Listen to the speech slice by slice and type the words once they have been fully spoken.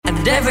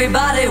And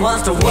everybody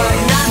wants to work, not me.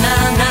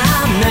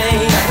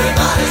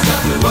 Everybody's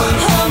got to work.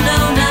 Oh, no,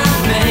 not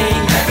me.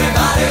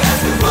 Everybody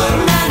has to work.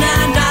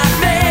 Not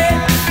me.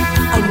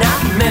 Oh,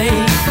 not me.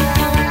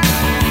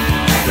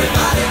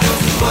 Everybody goes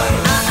to work.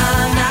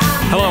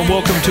 Hello and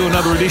welcome to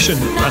another edition,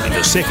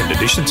 the second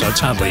edition, so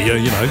it's hardly,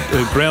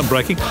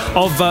 groundbreaking,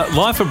 of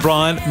Life of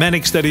Brian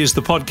Mannix. That is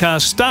the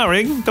podcast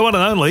starring the one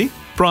and only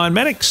Brian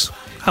Mannix.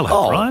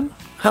 Hello, Brian.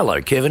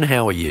 Hello, Kevin.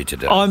 How are you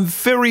today? I'm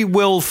very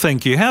well,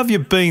 thank you. How have you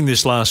been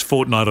this last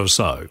fortnight or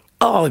so?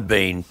 I've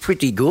been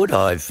pretty good.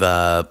 I've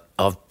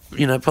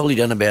probably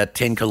done about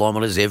 10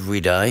 kilometres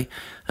every day.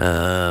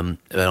 And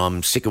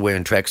I'm sick of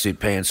wearing tracksuit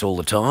pants all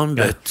the time,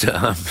 but,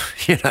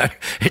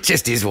 it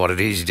just is what it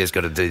is. You just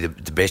got to do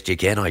the best you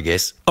can, I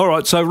guess. All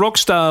right, so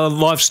rockstar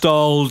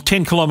lifestyle,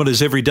 10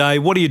 kilometres every day.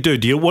 What do you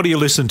do? What do you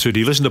listen to? Do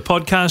you listen to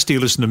podcasts? Do you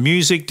listen to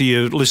music? Do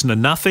you listen to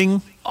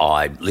nothing?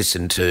 I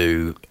listen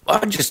to,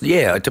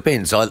 it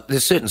depends.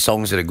 There's certain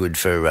songs that are good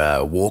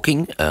for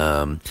walking.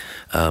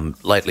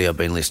 Lately I've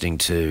been listening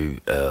to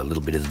a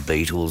little bit of the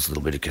Beatles, a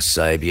little bit of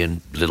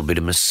Kasabian, a little bit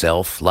of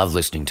myself. Love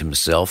listening to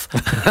myself.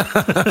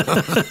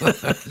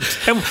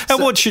 and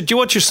what's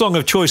your song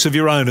of choice of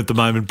your own at the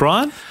moment,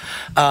 Brian?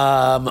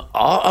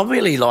 I'm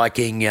really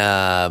liking,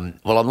 I'm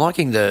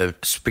liking the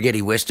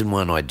spaghetti western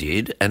one I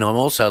did, and I'm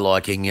also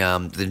liking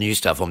the new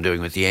stuff I'm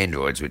doing with the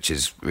Androids, which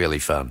is really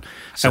fun.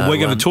 So, and we're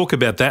going to talk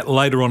about that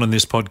later on in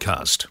this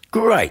podcast.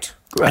 Great.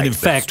 And in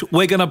fact,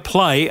 we're going to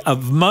play a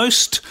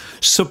most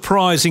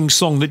surprising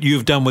song that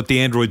you've done with the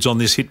Androids on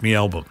this Hit Me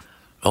album.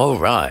 All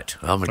right,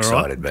 I'm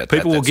excited about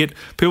that.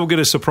 People get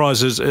a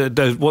surprise as who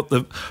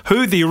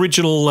the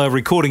original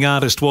recording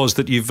artist was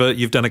that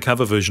you've done a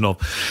cover version of.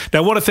 Now,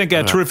 I want to thank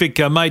our terrific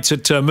mates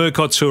at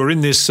Murcott's who are in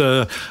this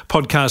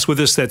podcast with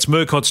us. That's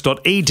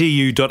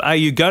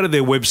murcotts.edu.au. Go to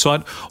their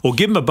website or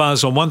give them a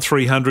buzz on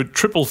 1300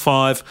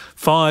 555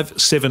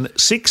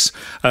 576.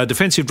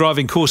 Defensive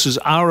driving courses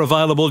are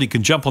available. You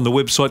can jump on the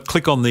website,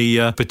 click on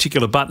the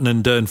particular button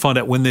and find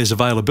out when there's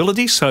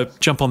availability. So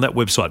jump on that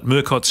website,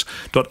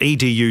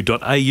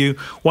 murcotts.edu.au.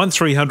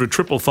 1300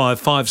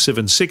 555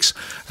 576,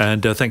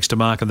 and thanks to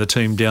Mark and the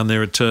team down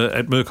there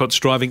at Murcott's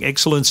Driving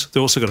Excellence. They've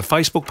also got a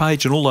Facebook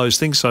page and all those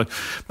things, so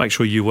make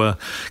sure you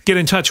get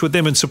in touch with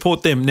them and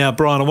support them. Now,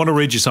 Brian, I want to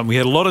read you something. We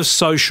had a lot of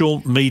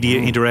social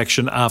media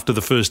interaction after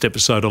the first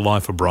episode of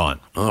Life of Brian.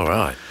 All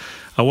right.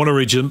 I want to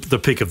read you the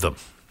pick of them.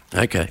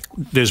 Okay.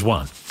 There's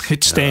one.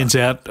 It stands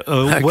out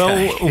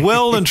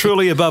well and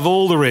truly above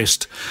all the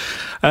rest.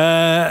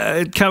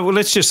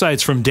 Let's just say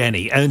it's from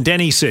Danny. And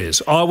Danny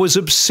says, I was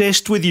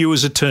obsessed with you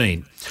as a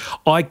teen.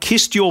 I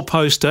kissed your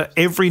poster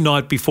every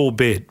night before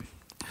bed.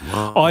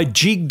 Wow. I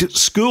jigged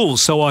school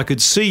so I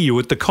could see you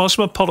at the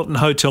Cosmopolitan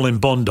Hotel in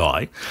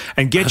Bondi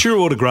and get your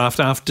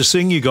autograph after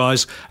seeing you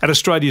guys at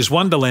Australia's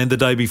Wonderland the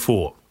day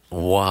before.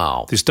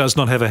 Wow. This does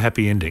not have a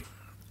happy ending.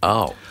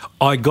 Oh.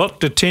 I got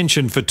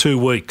detention for 2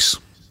 weeks.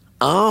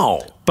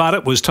 Oh. But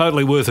it was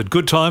totally worth it.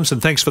 Good times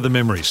and thanks for the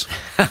memories.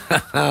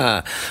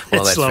 Well,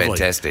 that's lovely.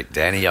 fantastic,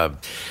 Danny. I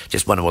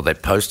just wonder what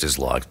that poster's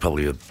like.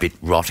 Probably a bit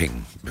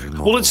rotting.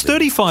 Well, it's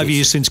 35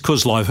 years since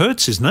 'Cause Life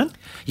Hurts, isn't it?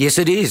 Yes,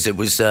 it is. It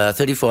was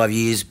 35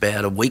 years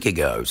about a week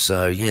ago.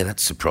 So, yeah, that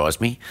surprised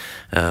me.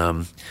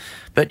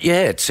 But,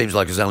 yeah, it seems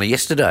like it was only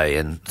yesterday.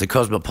 And the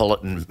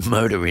Cosmopolitan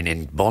Motor Inn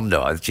in Bondi,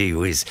 gee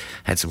whiz,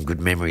 had some good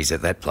memories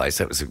at that place.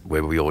 That was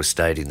where we always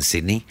stayed in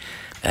Sydney.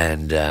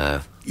 And,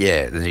 there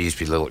used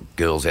to be little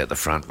girls out the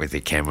front with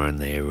their camera and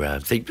their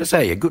thing. But,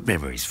 good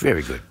memories.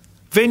 Very good.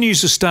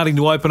 Venues are starting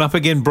to open up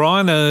again,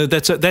 Brian.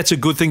 That's a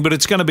good thing, but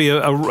it's going to be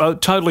a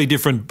totally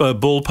different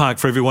ballpark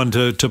for everyone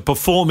to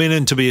perform in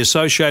and to be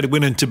associated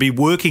with and to be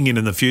working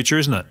in the future,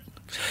 isn't it?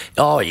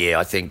 Oh, yeah,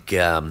 I think,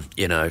 what are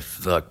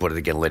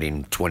they going to let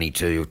in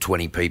 22 or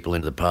 20 people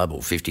into the pub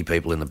or 50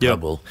 people in the pub? Yep.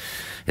 Well,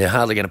 they're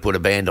hardly going to put a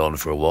band on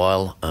for a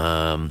while.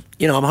 I'm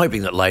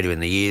hoping that later in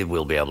the year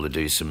we'll be able to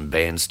do some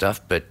band stuff.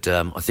 But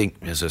I think,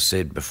 as I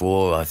said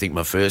before, I think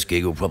my first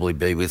gig will probably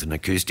be with an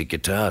acoustic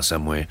guitar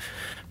somewhere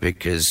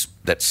because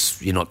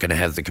you're not going to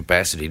have the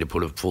capacity to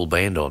put a full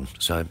band on.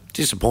 So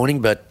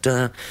disappointing, but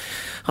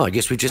I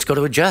guess we've just got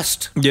to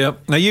adjust. Yeah.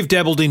 Now, you've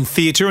dabbled in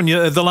theatre, and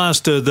the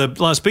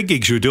last big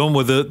gigs you were doing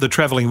were the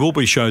travelling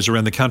Wilbury shows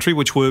around the country,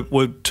 which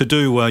were to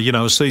do,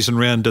 a season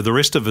round the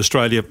rest of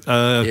Australia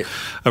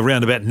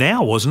around about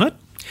now, wasn't it?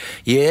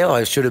 Yeah,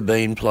 I should have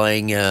been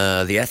playing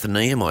the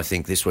Athenaeum, I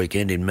think, this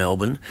weekend in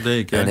Melbourne. There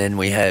you go. And then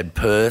we had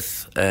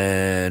Perth,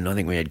 and I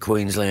think we had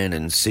Queensland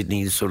and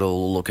Sydney sort of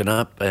all looking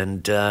up,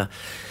 and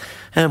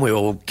we were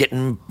all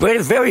getting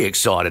very, very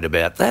excited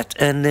about that.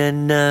 And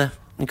then,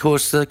 of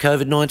course, the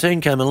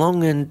COVID-19 came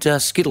along and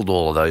skittled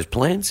all of those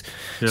plans.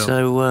 Yeah.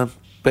 So,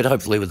 but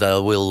hopefully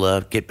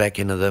we'll get back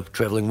into the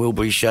Travelling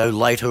Wilbury show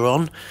later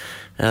on.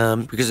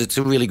 Because it's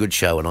a really good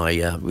show, and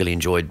I really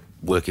enjoyed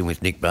working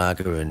with Nick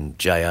Barker and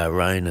J.R.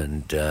 Rain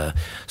and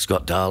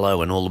Scott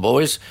Darlow and all the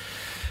boys.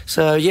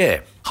 So,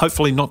 yeah,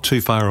 Hopefully not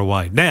too far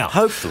away. Now,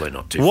 Hopefully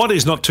not too what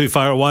is not too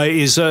far away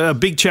is a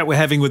big chat we're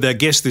having with our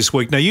guest this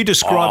week. Now, you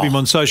describe him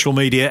on social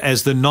media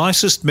as the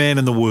nicest man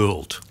in the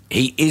world.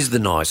 He is the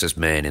nicest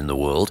man in the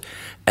world,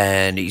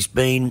 and he's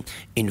been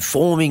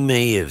informing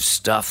me of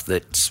stuff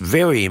that's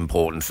very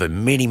important for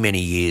many, many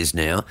years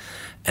now,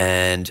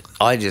 and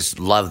I just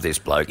love this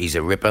bloke. He's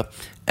a ripper,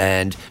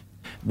 and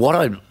what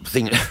I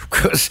think,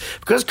 because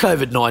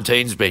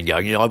COVID-19's been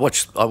going, I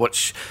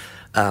watch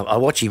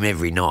him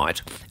every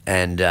night,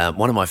 and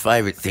one of my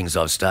favourite things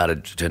I've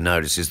started to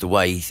notice is the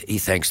way he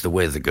thanks the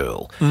weather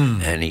girl,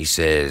 and he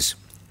says,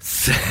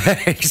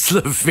 "Thanks,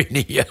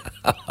 Lavinia,"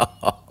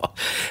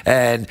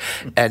 and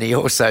he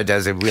also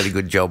does a really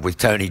good job with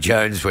Tony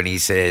Jones when he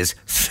says,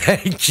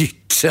 "Thank you,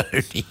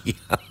 Tony."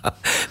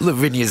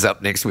 Lavinia's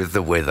up next with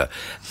the weather,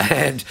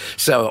 and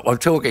so I'm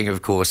talking,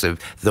 of course,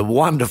 of the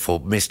wonderful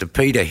Mr.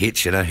 Peter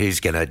Hitchener, who's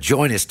going to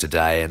join us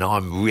today, and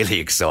I'm really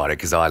excited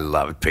because I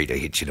love Peter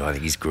Hitchener. I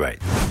think he's great.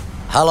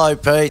 Hello,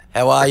 Pete.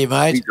 How are you,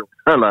 mate?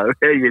 Hello.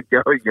 How you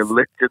going, you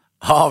legend?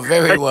 Oh,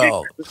 very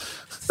well.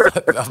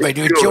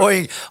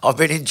 I've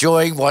been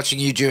enjoying watching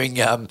you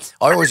during. I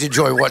always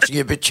enjoy watching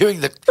you, but during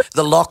the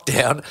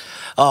lockdown,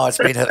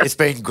 it's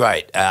been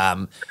great.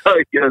 Oh,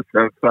 you're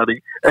so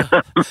funny.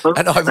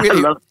 And I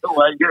really love the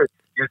way you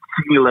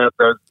single out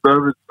those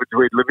moments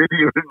between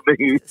Lavinia and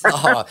me.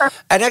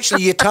 And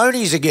actually, your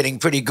Tonys are getting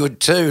pretty good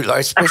too, like,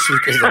 especially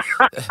because.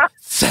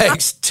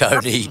 Thanks,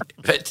 Tony.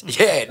 But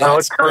yeah, no,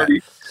 it's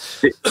Tony.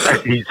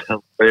 He's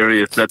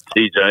hilarious, that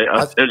TJ.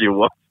 I tell you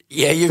what.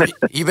 Yeah,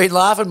 you've been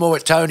laughing more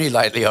at Tony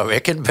lately, I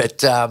reckon.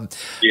 But no,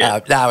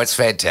 it's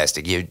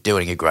fantastic. You're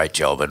doing a great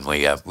job, and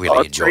we are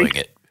really enjoying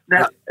it.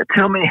 Now,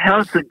 tell me,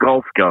 how's the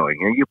golf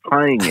going? Are you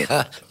playing it?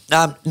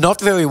 Not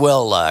very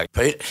well,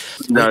 Pete.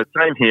 No,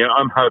 same here.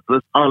 I'm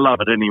hopeless. I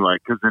love it anyway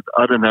because,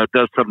 I don't know, it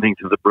does something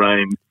to the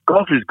brain.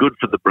 Golf is good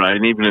for the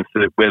brain, even if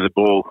where the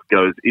ball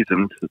goes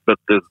isn't, but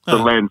the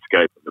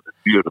landscape of it is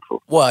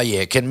beautiful. Well,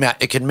 yeah, it can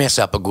mess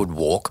up a good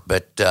walk,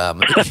 but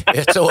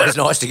it's always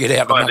nice to get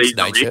out amongst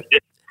nature.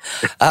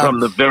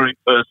 From the very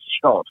first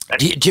shot.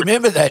 Do you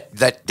remember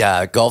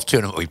that golf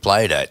tournament we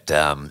played at?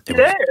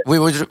 It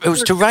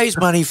was to raise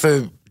money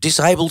for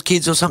disabled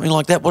kids or something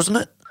like that, wasn't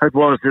it? It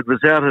was. It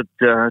was out at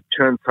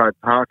Churnside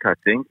Park, I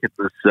think. It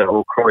was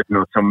or Croydon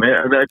or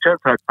somewhere.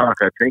 Churnside Park,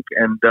 I think.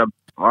 And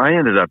I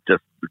ended up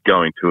just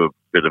going to a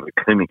bit of a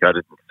clinic. I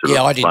didn't.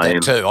 I did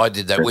that too. I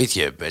did that with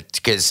you, but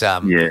because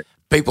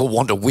people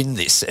want to win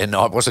this, and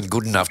I wasn't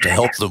good enough to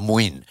help them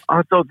win.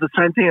 I thought the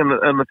same thing,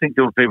 and I think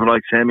there were people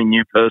like Sammy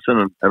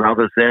Newperson and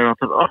others there, and I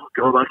thought, oh,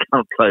 God, I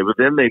can't play with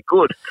them. They're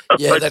good.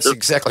 Yeah, that's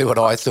exactly what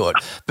I thought.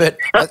 But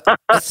I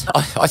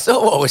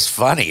thought what was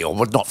funny, or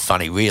not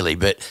funny really,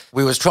 but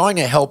we was trying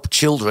to help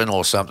children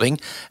or something,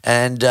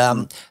 and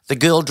the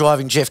girl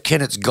driving Jeff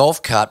Kennett's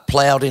golf cart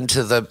ploughed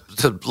into the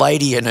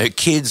lady and her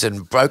kids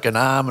and broke an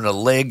arm and a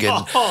leg,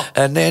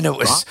 and then it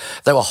was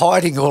they were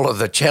hiding all of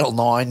the Channel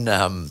 9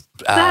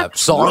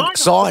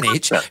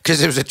 signage because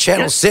there was a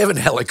Channel 7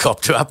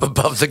 helicopter up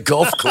above the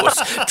golf course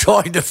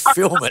trying to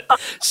film it.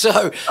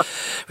 So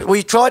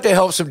we tried to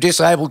help some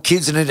disabled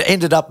kids, and it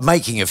ended up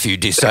making a few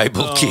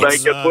disabled kids.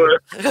 Make it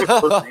work.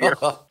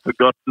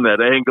 Forgotten that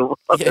angle.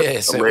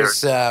 Yes, it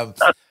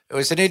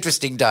was an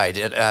interesting day,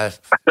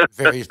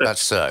 very much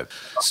so.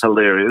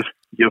 Hilarious.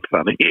 You're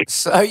funny.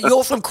 So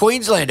you're from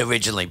Queensland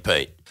originally,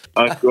 Pete?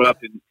 I grew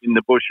up in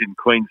the bush in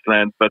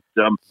Queensland, but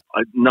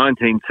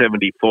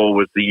 1974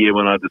 was the year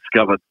when I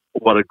discovered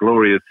what a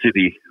glorious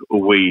city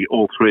we,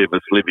 all three of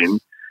us, live in.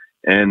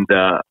 And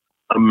I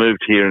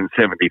moved here in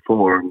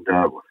 74 and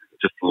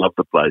just love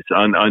the place.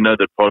 I know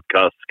that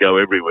podcasts go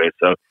everywhere,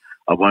 so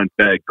I won't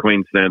bag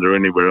Queensland or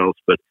anywhere else,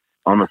 but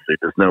honestly,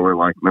 there's nowhere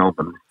like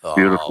Melbourne. It's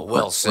beautiful.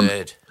 Well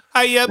said.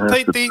 Hey,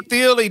 Pete,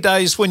 the early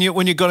days when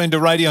you got into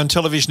radio and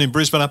television in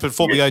Brisbane, up at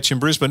 4BH in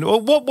Brisbane,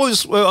 what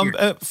was,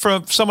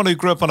 for someone who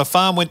grew up on a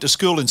farm, went to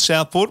school in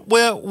Southport,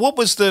 what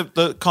was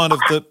the kind of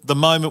the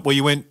moment where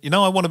you went,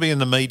 I want to be in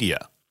the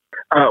media?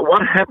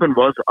 What happened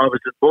was I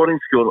was at boarding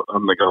school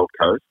on the Gold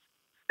Coast,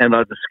 and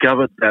I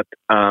discovered that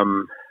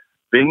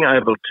being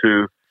able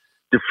to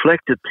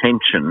deflect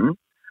attention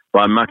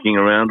by mucking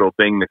around or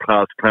being the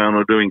class clown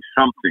or doing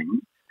something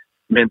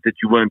meant that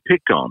you weren't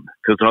picked on,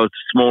 because I was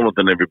smaller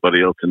than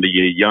everybody else and a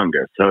year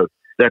younger, so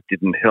that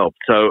didn't help.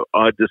 So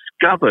I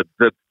discovered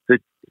that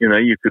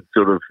you could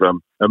sort of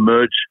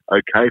emerge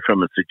okay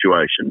from a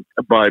situation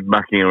by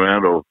mucking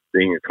around or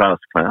being a class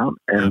clown,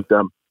 and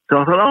so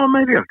I thought,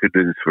 maybe I could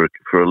do this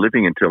for a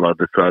living until I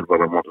decide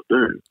what I want to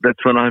do.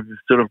 That's when I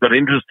sort of got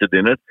interested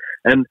in it,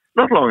 and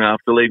not long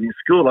after leaving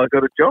school, I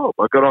got a job.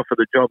 I got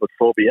offered a job at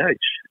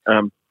 4BH.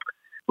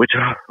 Which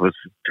I was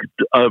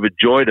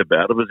overjoyed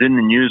about. It was in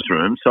the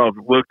newsroom, so I've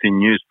worked in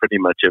news pretty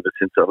much ever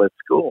since I left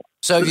school.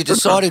 So have you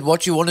decided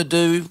what you want to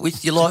do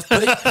with your life,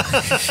 Pete?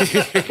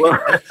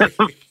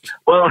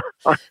 well,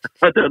 I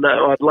don't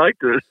know. I'd like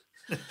to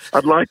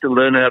I'd like to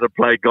learn how to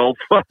play golf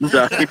one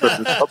day,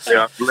 but it's something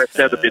I've left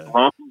out a bit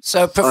long.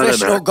 So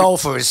professional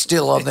golfer is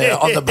still on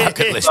the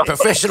bucket list.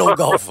 Professional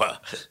golfer.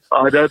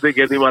 I don't think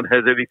anyone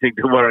has anything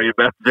to worry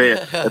about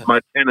there. And my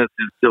tennis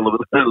is still a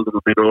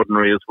little bit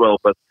ordinary as well,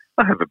 but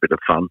I have a bit of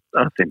fun.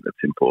 I think that's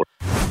important.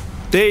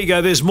 There you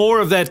go. There's more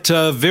of that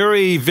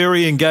very,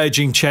 very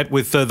engaging chat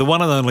with the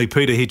one and only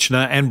Peter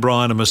Hitchener and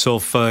Brian and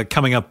myself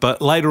coming up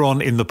later on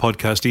in the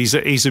podcast.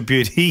 He's a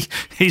beauty.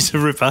 He's a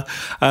ripper.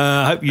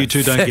 I hope you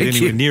two don't get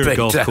anywhere near a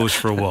golf course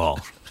for a while.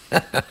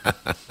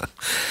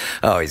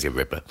 Oh, he's a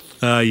ripper.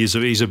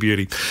 He's a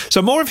beauty.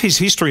 So more of his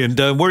history and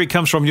where he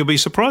comes from. You'll be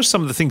surprised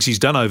some of the things he's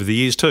done over the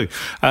years too.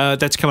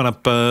 That's coming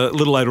up a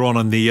little later on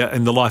in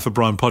the Life of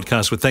Brian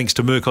podcast with thanks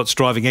to Murcott's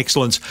Driving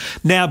Excellence.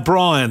 Now,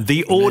 Brian,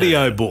 the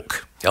audio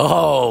book.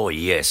 Oh,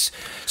 yes.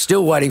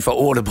 Still waiting for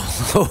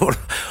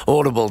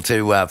Audible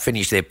to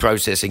finish their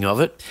processing of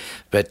it.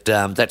 But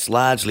that's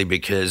largely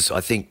because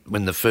I think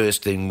when the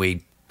first thing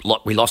we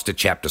lost a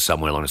chapter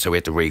somewhere along it, so we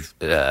had to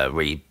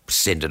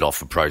re-send it off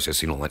for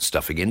processing, all that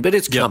stuff again. But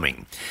it's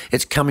coming.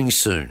 It's coming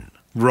soon.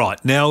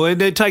 Right. Now,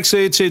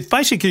 it's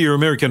basically your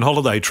American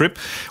holiday trip.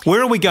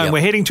 Where are we going? Yep.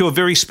 We're heading to a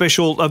very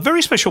special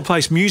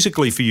place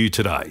musically for you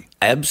today.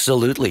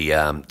 Absolutely.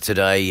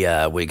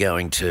 Today we're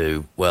going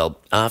to,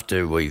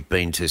 after we've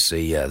been to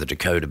see the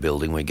Dakota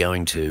building, we're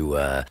going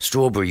to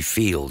Strawberry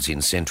Fields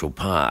in Central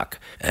Park.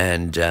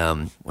 And,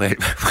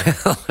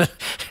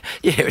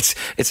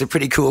 it's a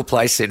pretty cool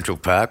place, Central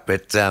Park.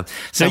 But now,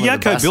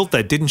 Yoko built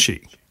that, didn't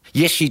she?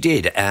 Yes, she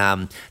did.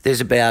 There's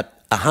about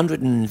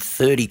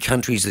 130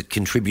 countries that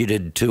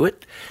contributed to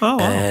it. Oh,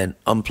 wow. And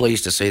I'm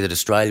pleased to see that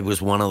Australia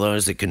was one of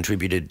those that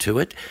contributed to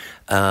it.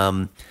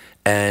 And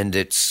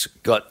it's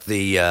got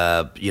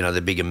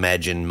the big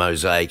Imagine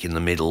mosaic in the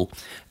middle,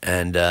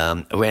 and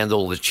around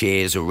all the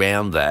chairs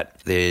around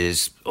that,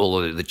 there's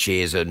all of the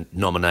chairs are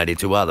nominated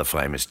to other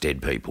famous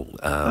dead people.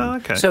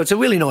 Okay. So it's a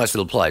really nice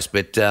little place.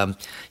 But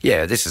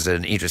this is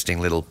an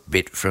interesting little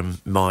bit from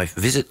my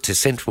visit to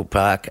Central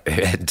Park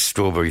and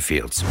Strawberry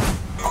Fields.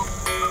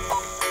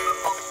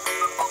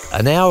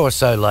 An hour or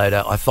so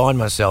later, I find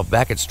myself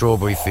back at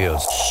Strawberry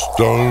Fields.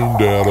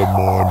 Stoned out of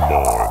my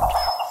mind.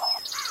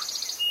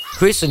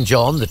 Chris and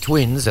John, the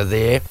twins, are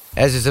there,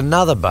 as is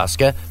another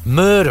busker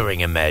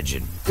murdering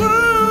Imagine.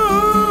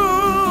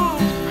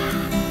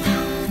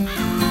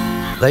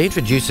 They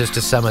introduce us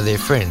to some of their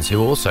friends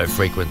who also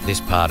frequent this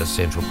part of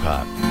Central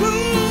Park.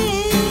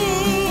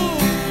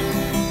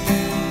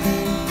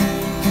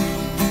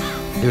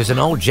 There is an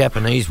old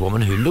Japanese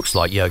woman who looks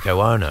like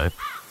Yoko Ono,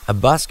 a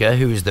busker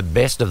who is the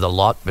best of the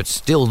lot but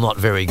still not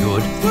very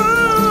good,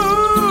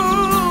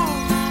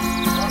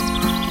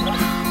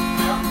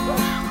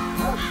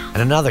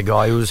 and another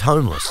guy who is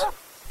homeless.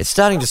 It's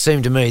starting to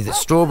seem to me that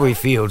Strawberry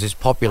Fields is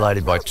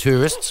populated by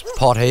tourists,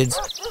 potheads,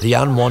 the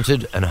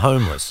unwanted and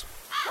homeless.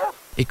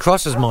 It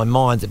crosses my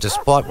mind that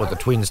despite what the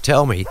twins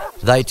tell me,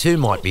 they too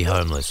might be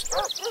homeless.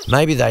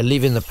 Maybe they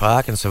live in the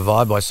park and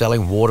survive by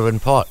selling water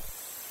and pot.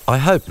 I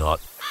hope not,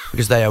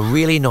 because they are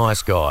really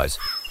nice guys,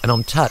 and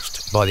I'm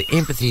touched by the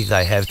empathy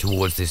they have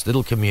towards this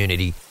little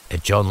community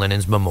at John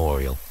Lennon's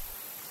memorial.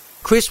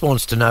 Chris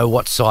wants to know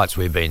what sights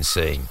we've been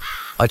seeing.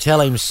 I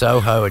tell him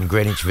Soho and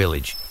Greenwich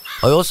Village.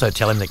 I also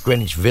tell him that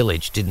Greenwich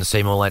Village didn't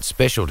seem all that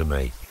special to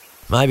me.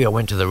 Maybe I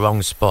went to the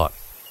wrong spot.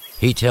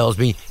 He tells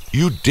me,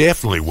 You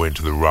definitely went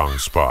to the wrong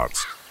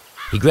spots.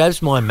 he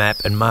grabs my map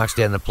and marks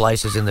down the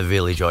places in the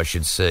village I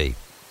should see.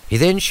 He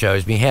then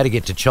shows me how to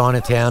get to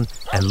Chinatown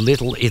and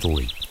Little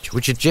Italy,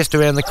 which are just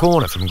around the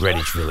corner from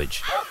Greenwich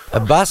Village.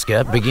 A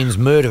busker begins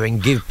murdering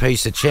Give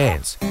Peace a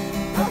Chance.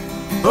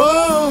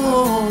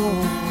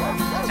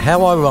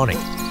 How ironic.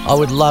 I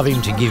would love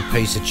him to give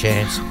Peace a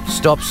chance,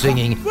 stop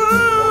singing,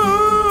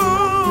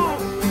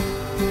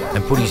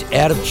 and put his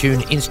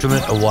out-of-tune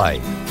instrument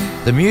away.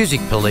 The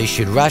music police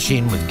should rush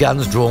in with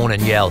guns drawn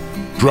and yell,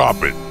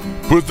 Drop it.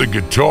 Put the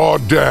guitar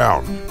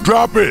down.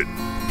 Drop it.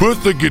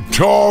 Put the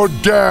guitar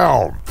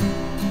down.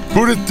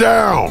 Put it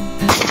down.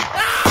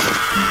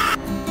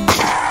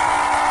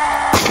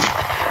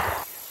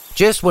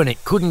 Just when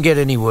it couldn't get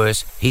any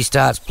worse, he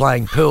starts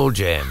playing Pearl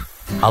Jam.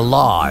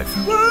 Alive.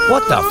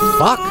 What the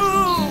fuck?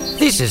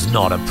 This is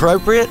not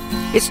appropriate.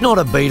 It's not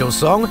a Beatles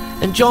song,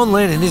 and John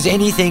Lennon is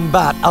anything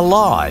but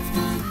alive.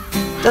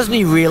 Doesn't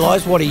he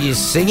realise what he is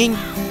singing?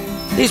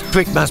 This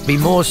prick must be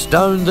more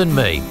stoned than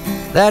me.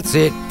 That's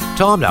it.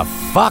 Time to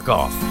fuck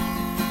off.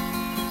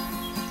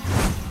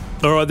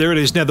 All right, there it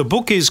is. Now, the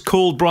book is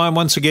called, Brian,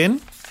 once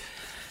again.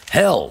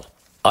 Hell,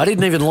 I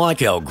didn't even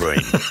like Al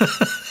Green.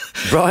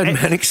 Brian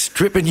Mannix,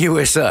 Strippin'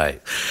 USA.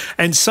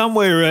 And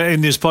somewhere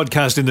in this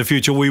podcast in the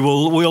future,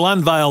 we'll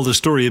unveil the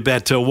story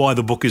about why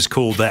the book is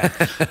called that,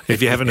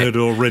 if you haven't heard it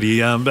already.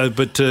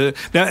 But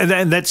now,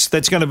 and that's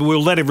going to be,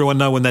 we'll let everyone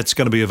know when that's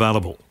going to be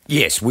available.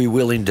 Yes, we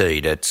will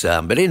indeed. It's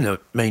but in the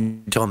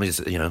meantime,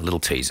 is a little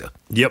teaser.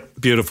 Yep,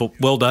 beautiful.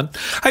 Well done.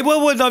 Hey,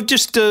 well, I've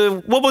just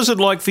what was it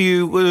like for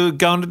you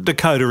going to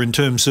Dakota in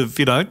terms of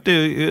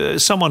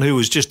someone who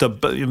was just a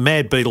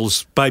mad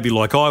Beatles baby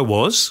like I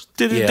was?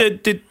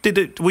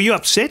 Were you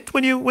upset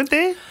when you went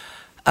there?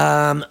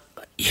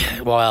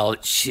 Yeah, well,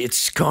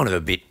 it's kind of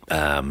a bit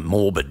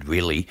morbid,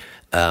 really.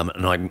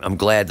 And I'm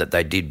glad that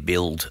they did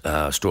build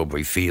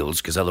Strawberry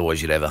Fields, because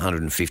otherwise you'd have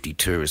 150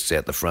 tourists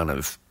out the front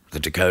of the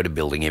Dakota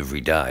building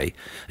every day.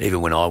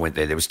 Even when I went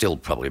there was still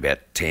probably about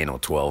 10 or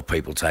 12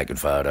 people taking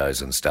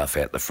photos and stuff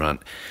out the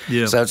front.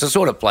 Yeah. So it's the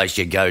sort of place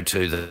you go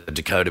to, the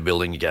Dakota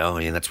building, you go, oh,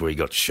 yeah, that's where he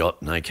got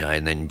shot, and okay,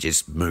 and then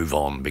just move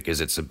on,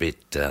 because it's a bit,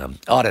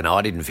 I don't know,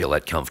 I didn't feel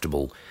that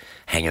comfortable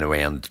hanging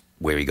around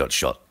where he got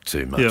shot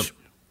too much. Yeah.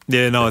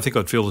 Yeah, no, I think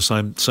I'd feel the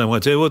same way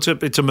too. Well,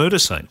 it's a murder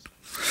scene.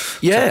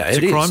 Yeah, it's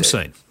a it crime is.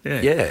 scene.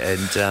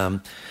 Yeah,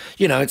 and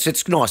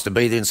it's nice to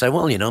be there and say,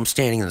 well, I'm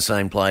standing in the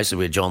same place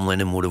where John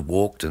Lennon would have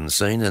walked and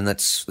seen, and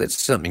that's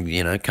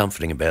something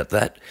comforting about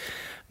that.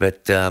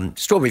 But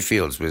Strawberry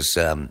Fields was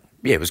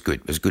it was good.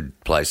 It was a good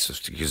place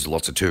because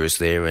lots of tourists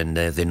there, and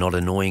they're not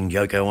annoying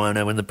Yoko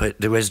Ono and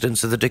the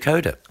residents of the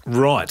Dakota.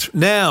 Right.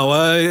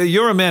 Now,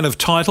 you're a man of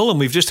title, and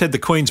we've just had the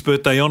Queen's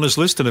birthday honours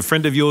list, and a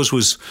friend of yours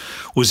was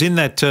in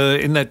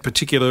that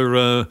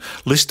particular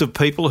list of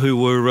people who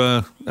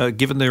were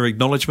given their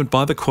acknowledgement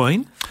by the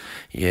Queen.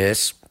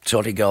 Yes,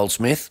 Tottie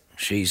Goldsmith,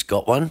 she's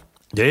got one.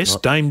 Yes,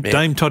 Dame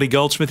Tottie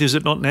Goldsmith, is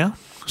it not now?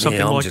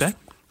 Something like that?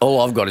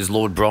 All I've got is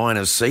Lord Brian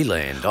of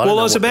Sealand. I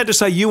was about to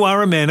say, you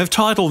are a man of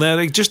title.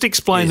 Now, just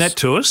explain that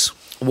to us.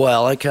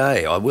 Well,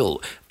 okay, I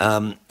will.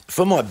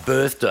 For my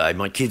birthday,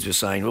 my kids were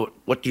saying,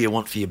 what do you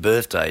want for your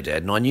birthday,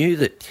 Dad? And I knew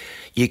that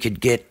you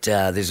could get,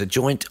 there's a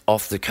joint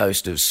off the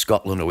coast of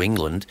Scotland or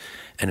England,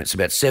 and it's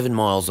about 7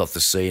 miles off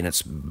the sea, and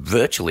it's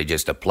virtually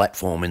just a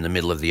platform in the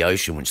middle of the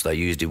ocean, which they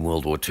used in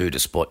World War II to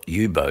spot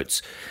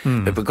U-boats.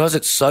 But because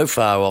it's so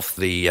far off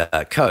the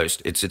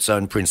coast, it's its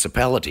own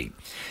principality.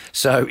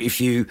 So if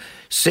you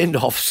send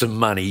off some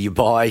money, you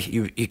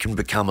can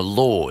become a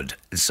lord.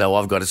 So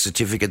I've got a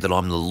certificate that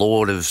I'm the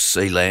Lord of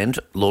Sealand,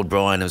 Lord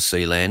Brian of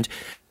Sealand,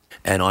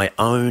 and I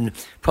own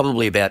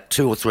probably about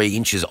 2 or 3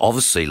 inches of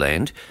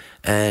Sealand.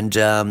 And,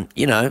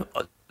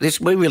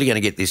 we're really going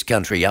to get this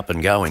country up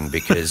and going,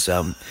 because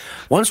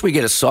once we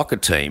get a soccer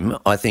team,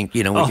 I think,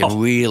 we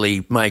can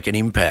really make an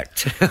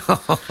impact.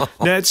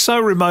 Now, it's so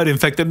remote, in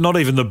fact, that not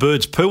even the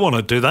birds poo on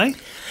it, do they?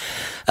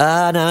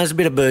 No, there's a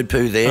bit of bird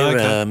poo there.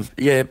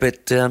 Okay.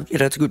 But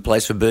it's a good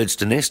place for birds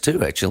to nest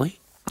too, actually.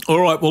 All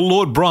right, well,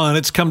 Lord Brian,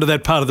 it's come to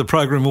that part of the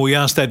program where we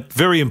ask that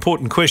very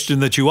important question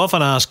that you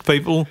often ask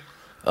people.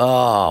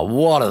 Oh,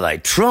 what are they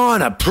trying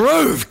to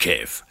prove,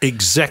 Kev?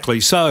 Exactly.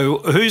 So,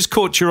 who's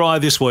caught your eye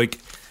this week?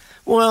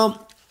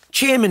 Well,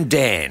 Chairman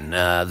Dan,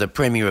 the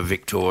Premier of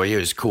Victoria,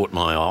 has caught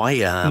my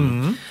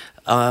eye.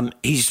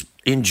 He's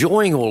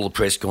enjoying all the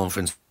press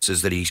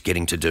conferences that he's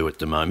getting to do at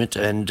the moment,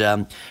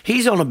 and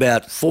he's on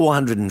about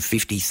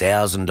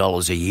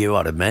 $450,000 a year,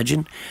 I'd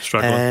imagine.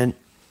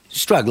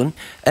 Struggling.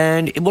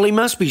 And, well, he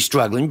must be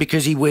struggling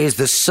because he wears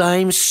the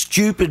same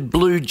stupid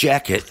blue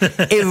jacket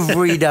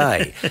every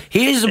day.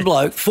 Here's a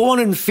bloke,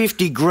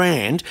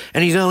 $450,000,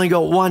 and he's only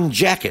got one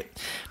jacket.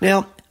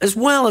 Now, as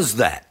well as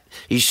that,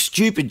 his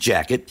stupid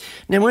jacket.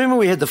 Now, remember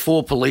we had the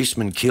 4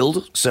 policemen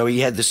killed, so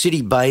he had the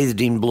city bathed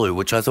in blue,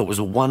 which I thought was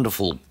a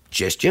wonderful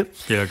gesture.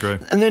 Yeah, I agree.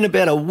 And then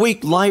about a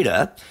week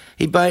later,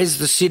 he bathes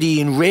the city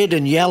in red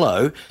and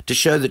yellow to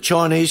show the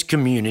Chinese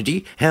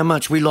community how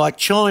much we like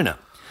China.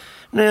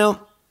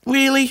 Now,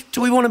 really?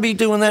 Do we want to be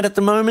doing that at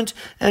the moment?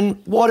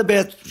 And what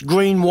about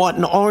green, white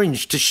and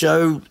orange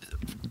to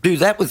do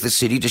that with the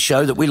city to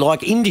show that we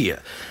like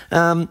India?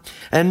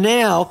 And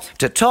now,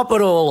 to top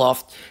it all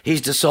off,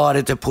 he's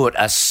decided to put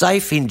a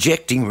safe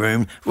injecting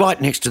room right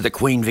next to the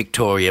Queen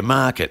Victoria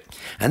Market.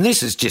 And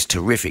this is just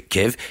terrific,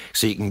 Kev.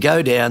 So you can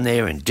go down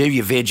there and do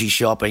your veggie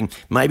shopping,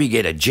 maybe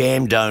get a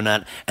jam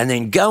donut, and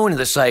then go into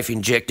the safe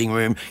injecting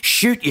room,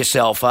 shoot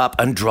yourself up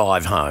and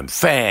drive home.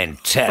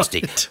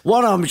 Fantastic. Right.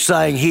 What I'm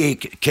saying here,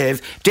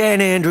 Kev,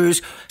 Dan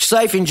Andrews,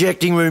 safe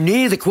injecting room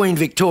near the Queen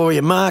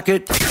Victoria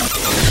Market.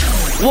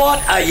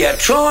 What are you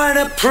trying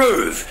to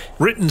prove?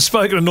 Written,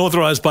 spoken and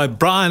authorised by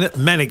Brian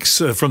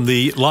Mannix from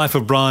the Life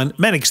of Brian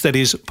Mannix, that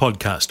is,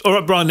 podcast. All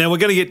right, Brian, now we're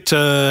going to get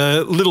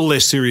a little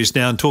less serious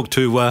now and talk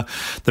to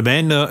the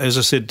man, as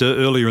I said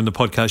earlier in the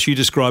podcast, you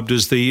described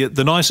as the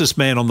nicest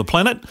man on the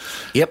planet.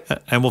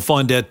 Yep. And we'll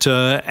find out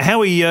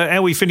how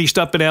he finished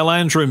up in our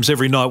lounge rooms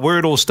every night, where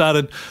it all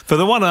started for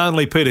the one and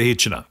only Peter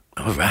Hitchener.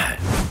 All right.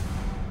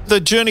 The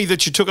journey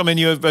that you took, I mean,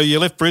 you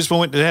left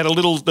Brisbane, had a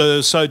little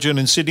sojourn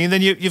in Sydney, and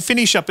then you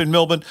finish up in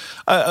Melbourne.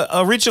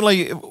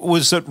 Originally,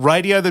 was it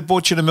radio that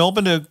brought you to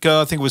Melbourne? I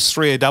think it was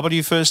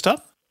 3AW first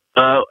up?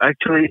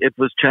 Actually, it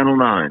was Channel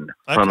 9,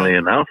 funnily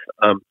enough.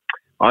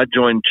 I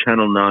joined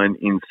Channel 9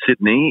 in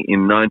Sydney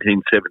in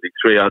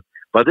 1973.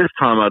 By this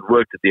time, I'd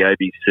worked at the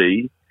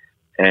ABC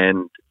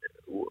and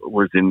I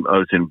was in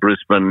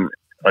Brisbane.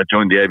 I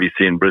joined the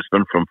ABC in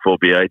Brisbane from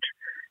 4BH,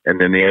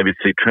 and then the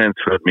ABC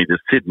transferred me to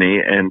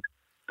Sydney, and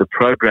the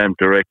program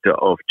director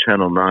of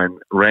Channel 9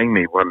 rang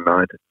me one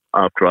night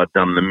after I'd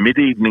done the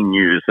mid-evening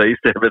news. They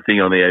used to have a thing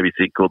on the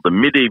ABC called the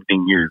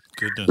mid-evening news,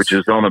 which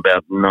is on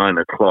about 9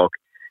 o'clock.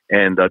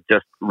 And I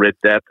just read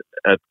that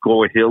at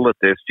Gore Hill, at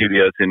their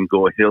studios in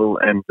Gore Hill.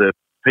 And the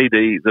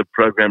PD, the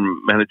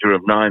program manager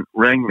of 9,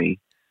 rang me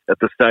at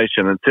the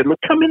station and said, look,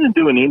 come in and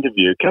do an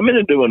interview, come in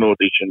and do an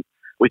audition.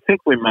 We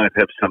think we might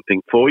have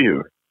something for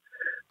you.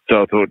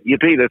 So I thought,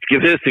 yippee, let's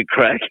give this a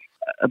crack.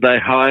 They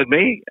hired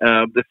me.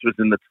 This was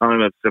in the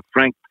time of Sir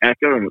Frank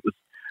Packer, and it was,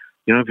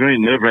 very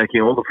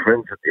nerve-wracking. All the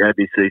friends at the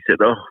ABC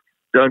said, oh,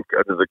 don't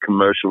go to the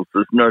commercials.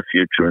 There's no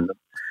future in them.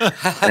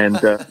 And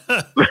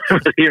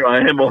here I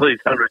am all these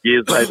 100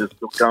 years later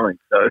still going.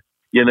 So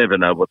you never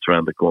know what's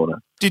around the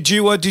corner. Did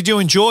you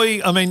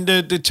enjoy, I mean,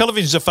 the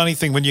television's a funny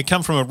thing. When you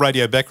come from a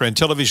radio background,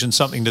 television's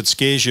something that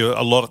scares you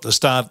a lot at the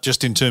start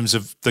just in terms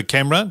of the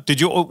camera.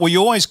 Were you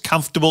always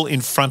comfortable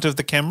in front of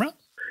the camera?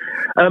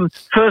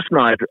 First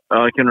night,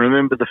 I can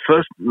remember the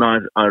first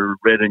night I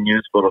read a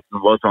news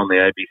bulletin was on the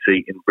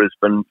ABC in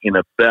Brisbane in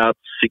about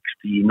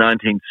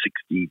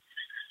 1966,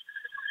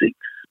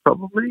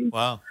 probably.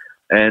 Wow.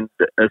 And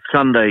a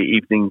Sunday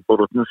evening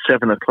bulletin,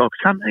 7 o'clock.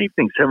 Sunday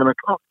evening, 7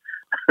 o'clock.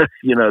 That's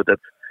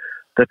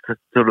a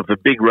sort of a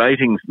big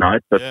ratings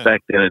night, but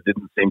back then it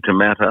didn't seem to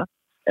matter.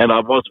 And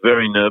I was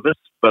very nervous,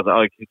 but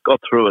I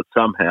got through it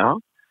somehow.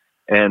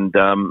 And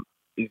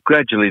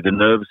gradually the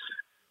nerves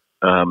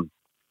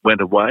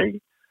went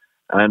away.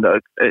 And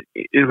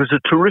it was a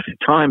terrific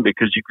time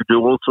because you could do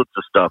all sorts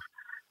of stuff.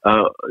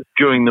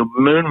 During the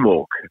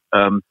moonwalk,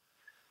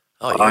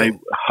 I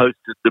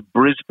hosted the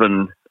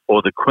Brisbane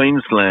or the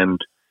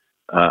Queensland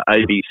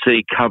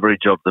ABC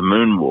coverage of the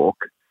moonwalk,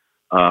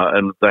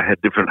 and they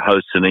had different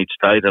hosts in each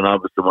state, and I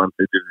was the one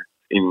who did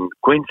it in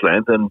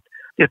Queensland. And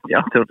I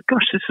thought,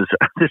 gosh,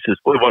 this is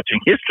we're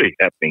watching history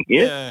happening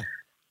here. Yeah.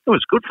 It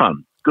was good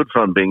fun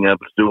being able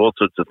to do all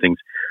sorts of things.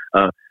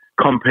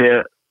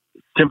 Compare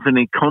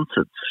symphony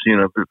concerts,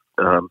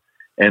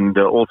 and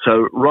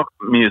also rock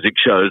music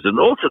shows and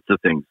all sorts of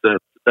things.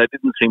 They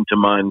didn't seem to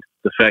mind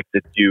the fact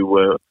that you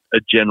were a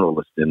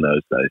generalist in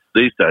those days.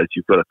 These days,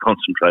 you've got to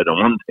concentrate on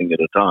one thing at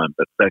a time,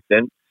 but back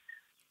then,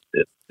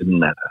 it didn't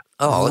matter.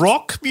 Oh,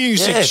 rock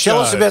music shows. Tell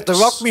us about the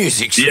rock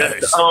music shows.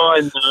 Yes. Oh,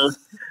 I know.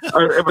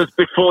 It was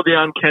before the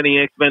Uncanny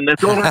X-Men.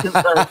 That's all I can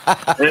say.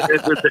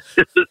 It was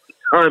the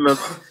time of...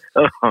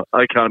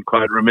 I can't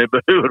quite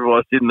remember who it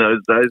was in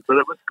those days, but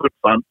it was good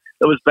fun.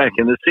 It was back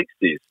in the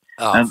 60s.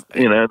 Oh, and,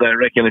 they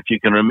reckon if you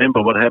can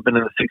remember what happened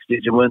in the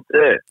 60s, you weren't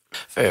there.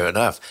 Fair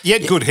enough. You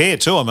had good hair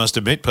too, I must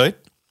admit, Pete.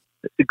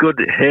 Good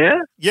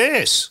hair?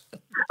 Yes.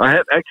 I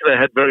had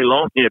very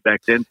long hair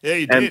back then. Yeah,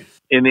 you and did.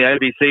 In the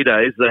ABC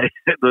days, there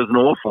was an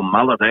awful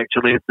mullet,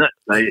 actually.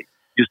 They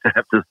used to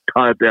have to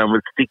tie it down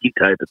with sticky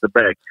tape at the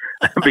back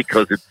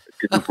because it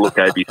didn't look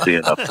ABC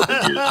enough for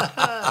the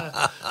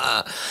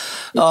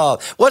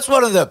news. What's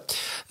one of the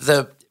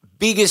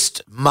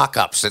biggest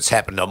muck-ups that's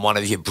happened on one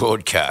of your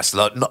broadcasts?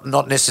 Like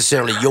not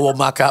necessarily your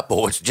muck-up,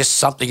 or it's just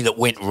something that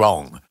went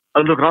wrong?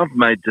 Oh, look, I've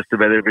made just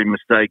about every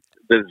mistake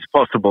that is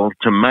possible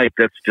to make.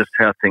 That's just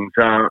how things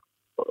are.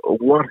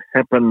 What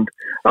happened?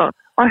 I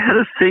had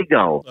a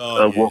seagull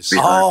walk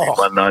behind me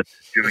one night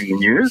during the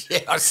news. Yeah,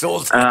 I saw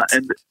that.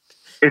 And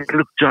it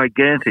looked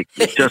gigantic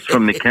just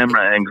from the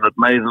camera angle. It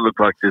made it look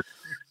like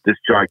this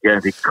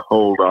gigantic,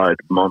 cold-eyed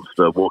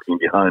monster walking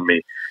behind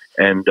me.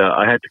 And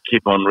I had to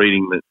keep on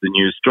reading the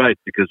news straight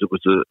because it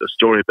was a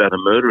story about a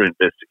murder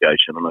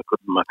investigation, and I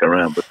couldn't muck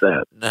around with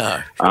that.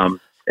 No.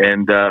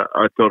 And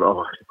I thought,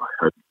 I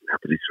hope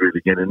nobody's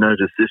really going to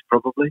notice this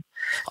probably.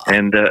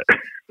 And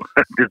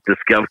I just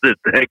discovered it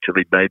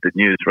actually made the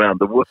news around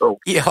the world.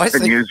 Yeah, I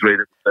think... The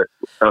newsreader,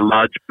 a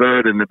large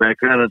bird in the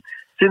background. And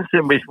since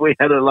then, we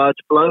had a large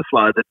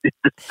blowfly that did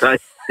the same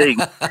thing.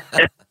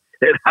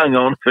 It hung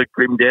on for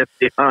grim death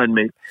behind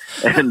me.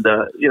 And,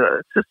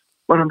 it's just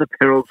one of the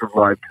perils of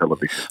live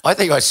television. I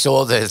think I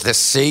saw the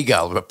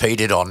seagull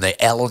repeated on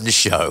the Ellen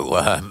show.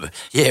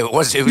 It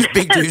was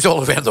big news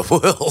all around the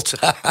world.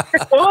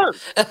 It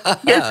was.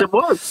 Yes, it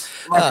was.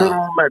 I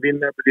thought, maybe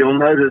nobody will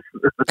notice,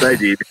 but they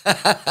did.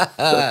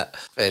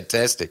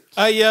 Fantastic.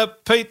 Hey,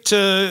 Pete,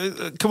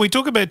 can we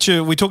talk about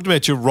we talked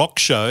about your rock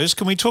shows.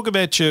 Can we talk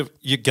about your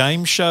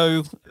game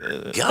show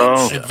adventure?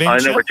 I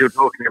know what you're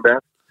talking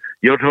about.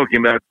 You're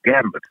talking about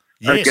Gambit,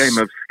 a game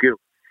of skill,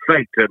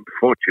 fate and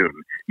fortune.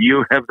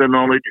 You have the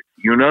knowledge,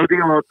 you know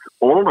the odds,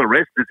 all the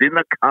rest is in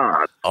the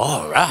cards.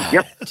 All right.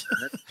 Yep,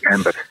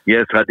 Gambit.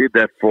 Yes, I did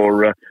that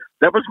for,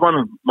 that was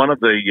one of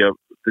the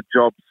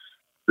jobs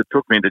that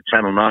took me to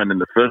Channel 9 in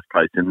the first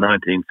place in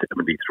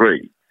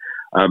 1973,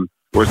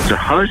 was to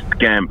host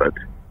Gambit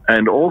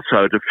and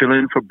also to fill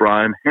in for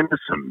Brian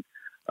Henderson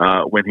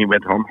when he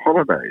went on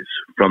holidays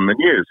from the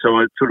news. So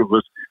I sort of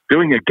was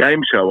doing a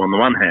game show on the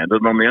one hand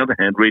and on the other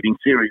hand reading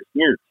serious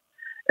news.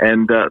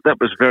 And that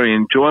was very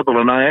enjoyable,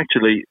 and I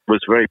actually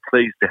was very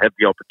pleased to have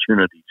the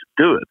opportunity to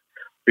do it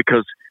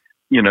because,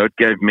 it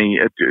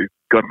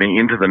got me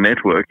into the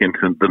network,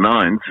 into the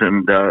nines,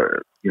 and,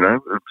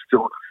 it's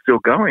still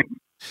going.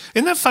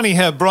 Isn't that funny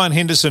how Brian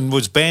Henderson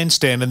was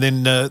bandstand and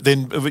then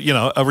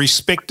a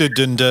respected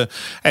and a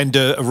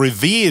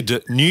revered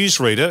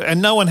newsreader,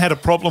 and no one had a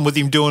problem with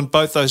him doing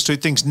both those two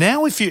things.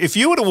 Now, if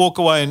you were to walk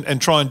away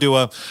and try and do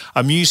a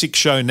music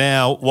show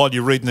now while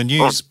you're reading the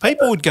news,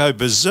 people would go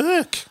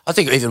berserk. I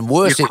think even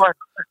worse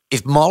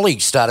if Molly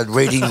started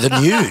reading the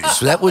news.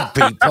 That would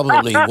be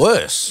probably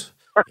worse.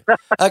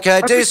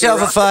 Okay, do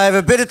yourself a favour.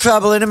 A bit of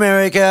trouble in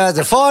America.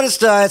 The finest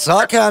states.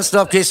 I can't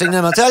stop kissing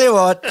them. I'll tell you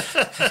what.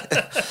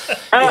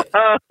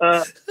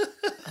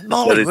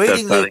 Molly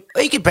reading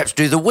he could perhaps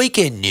do the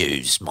weekend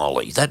news,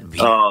 Molly. That'd be...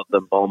 Oh,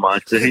 the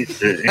Ballmeister. He's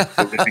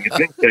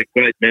terrific. They're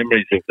great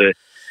memories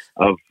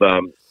of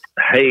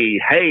Hey,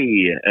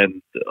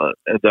 and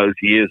those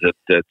years at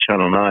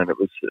Channel 9. It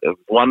was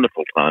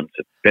wonderful times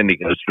at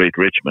Bendigo Street,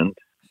 Richmond.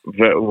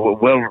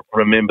 Well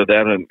remember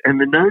that.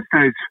 And in those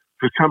days,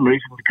 for some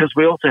reason, because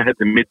we also had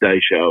the midday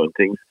show and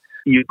things,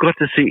 you got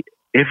to see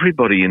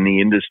everybody in the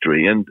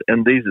industry, and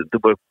there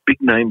were big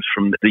names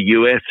from the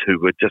US who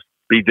would just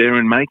be there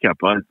in makeup.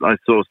 I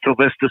saw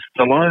Sylvester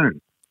Stallone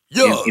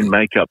in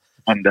makeup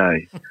one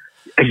day.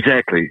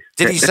 Exactly.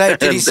 Did he say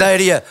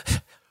to you,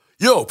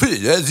 "Yo,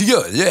 Pete, how's it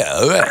going? Yeah,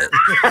 all right."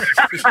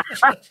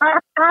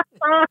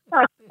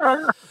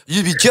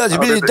 You'd be charging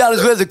 $1 million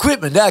worth of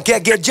equipment. Now I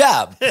can't get a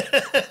job.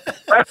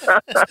 That's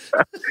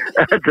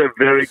a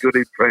very good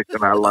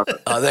impression. I love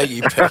it. Oh, thank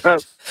you.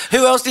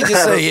 Who else did you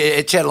see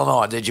at Channel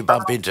 9? Did you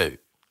bump into?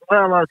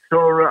 Well, I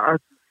saw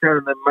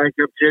in the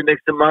makeup chair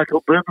next to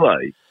Michael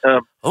Bublé.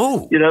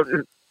 All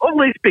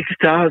these big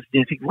stars,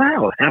 and you think,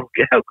 wow,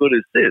 how good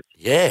is this?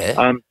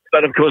 Yeah.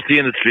 But of course, the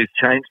industry's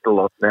changed a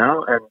lot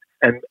now,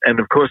 and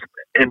of course,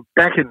 and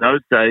back in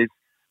those days,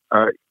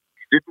 you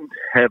didn't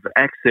have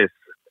access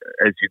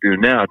as you do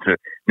now to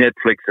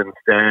Netflix and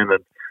Stan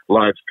and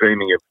live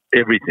streaming of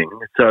everything.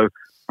 So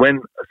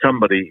when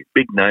somebody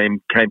big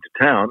name came to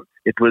town,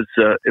 it was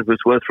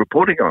worth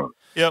reporting on.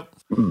 Yep.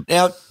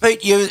 Now,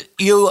 Pete,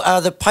 you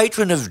are the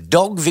patron of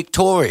Dog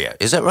Victoria,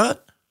 is that right?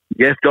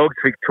 Yes, Dogs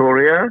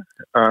Victoria,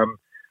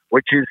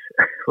 which is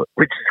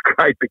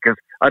great because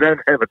I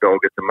don't have a dog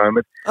at the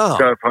moment. Oh.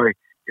 So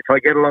if I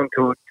get along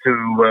to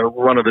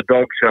one of the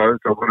dog shows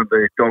or one of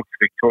the Dogs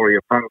Victoria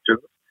functions,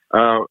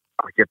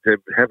 I get to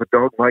have a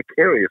dog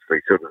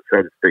vicariously, so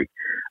to speak.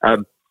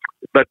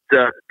 But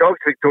Dogs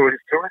Victoria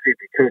is terrific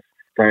because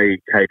they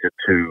cater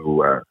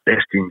to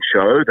Best in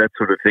Show, that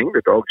sort of thing,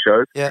 the dog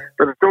shows. Yeah.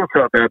 But it's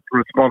also about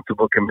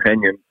responsible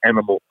companion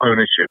animal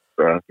ownership,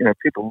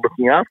 people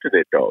looking after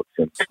their dogs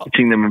and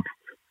teaching them,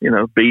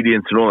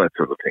 obedience and all that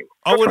sort of thing.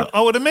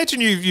 I would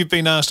imagine you've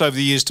been asked over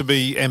the years to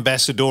be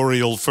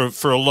ambassadorial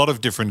for a lot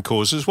of different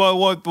causes.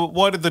 Why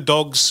did the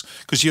dogs,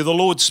 because you're the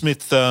Lord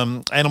Smith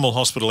Animal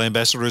Hospital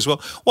ambassador as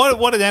well,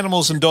 why did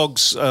animals and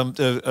dogs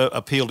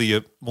appeal to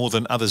you more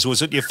than others?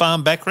 Was it your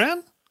farm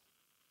background?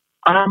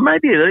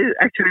 Maybe it is.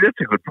 Actually,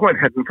 that's a good point.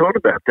 Hadn't thought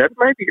about that.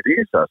 Maybe it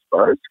is, I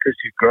suppose, because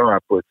you grow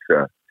up with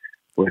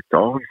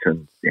dogs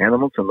and the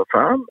animals on the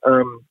farm.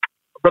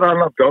 But I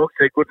love dogs.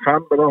 They're good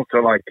fun, but also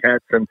like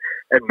cats and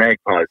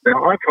magpies.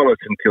 Now, I follow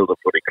St Kilda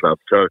Footy Club,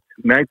 so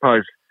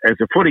magpies as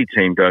a footy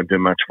team don't do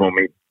much for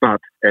me,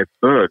 but as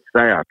birds,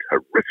 they are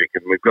terrific.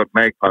 And we've got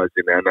magpies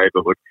in our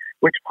neighbourhood,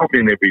 which pop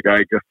in every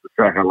day just to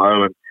say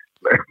hello and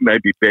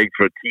maybe beg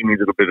for a teeny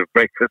little bit of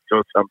breakfast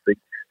or something.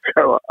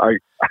 So I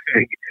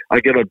think I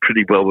get on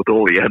pretty well with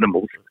all the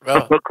animals.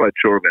 Right. I'm not quite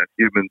sure about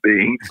human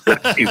beings,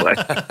 but anyway.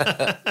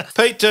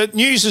 Pete,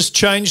 news has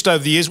changed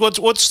over the years. What's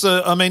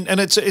the? I mean, and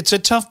it's a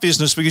tough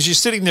business because you're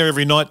sitting there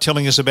every night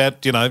telling us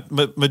about,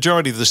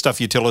 majority of the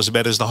stuff you tell us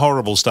about is the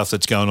horrible stuff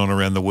that's going on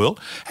around the world.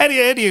 How do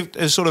you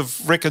sort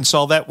of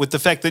reconcile that with the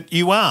fact that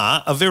you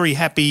are a very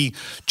happy,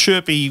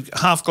 chirpy,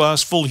 half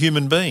glass full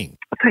human being?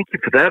 Thank you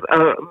for that.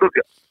 Look,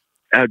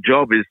 our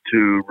job is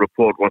to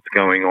report what's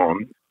going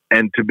on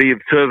and to be of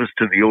service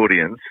to the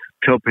audience,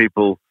 tell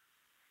people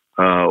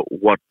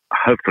what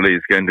hopefully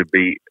is going to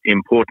be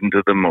important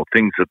to them or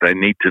things that they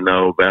need to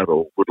know about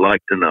or would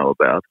like to know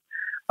about,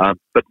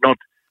 but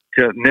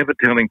never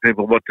telling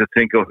people what to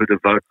think or who to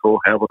vote for.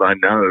 How would I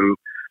know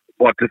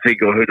what to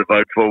think or who to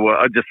vote for? Well,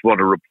 I just want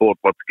to report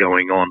what's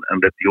going on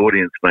and let the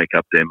audience make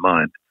up their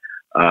mind.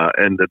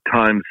 And at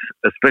times,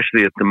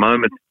 especially at the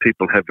moment,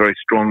 people have very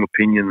strong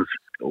opinions,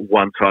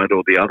 one side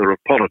or the other of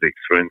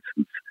politics, for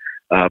instance.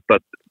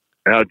 But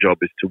our job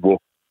is to walk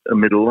a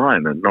middle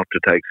line and not to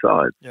take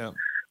sides. Yeah.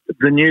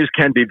 The news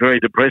can be very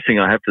depressing,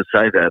 I have to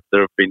say that. There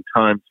have been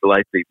times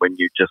lately when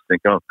you just think,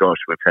 oh gosh,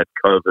 we've had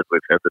COVID,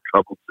 we've had the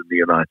troubles in the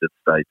United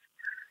States,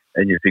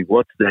 and you think,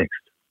 what's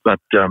next? But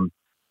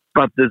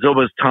there's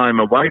always time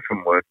away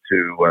from work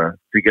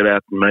to get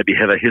out and maybe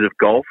have a hit of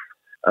golf,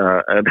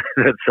 and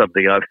that's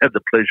something I've had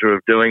the pleasure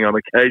of doing on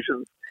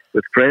occasions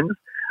with friends,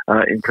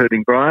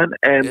 including Brian,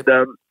 and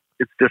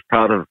it's just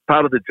part of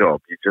the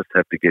job. You just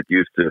have to get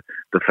used to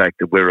the fact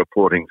that we're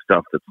reporting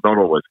stuff that's not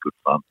always good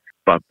fun,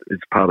 but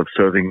it's part of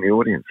serving the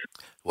audience.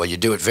 Well, you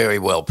do it very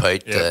well,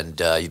 Pete, and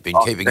you've been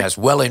keeping us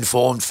well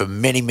informed for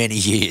many, many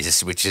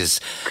years, which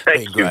has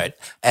been great.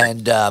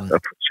 And,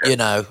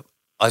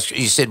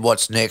 You said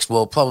what's next?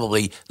 Well,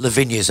 probably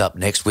Lavinia's up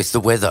next with the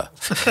weather.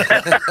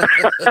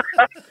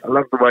 I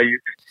love the way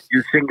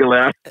you single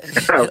out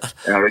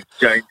our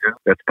exchanges.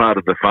 That's part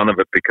of the fun of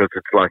it because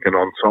it's like an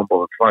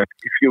ensemble. It's like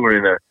if you were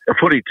in a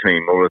footy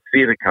team or a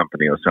theatre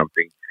company or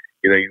something,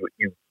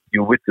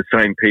 you're with the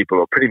same people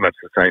or pretty much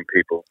the same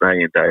people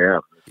day in, day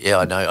out. Yeah,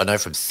 I know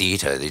from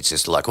theatre, it's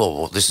just like, oh,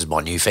 well, this is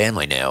my new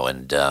family now.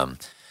 And,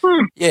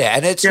 yeah,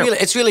 and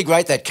it's really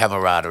great, that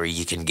camaraderie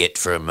you can get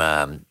from,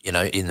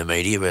 in the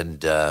media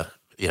and,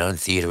 in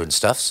theatre and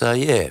stuff. So,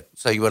 yeah,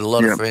 so you had a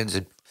lot of friends.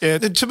 And yeah,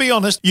 to be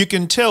honest, you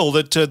can tell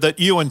that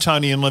you and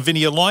Tony and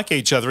Lavinia like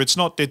each other. We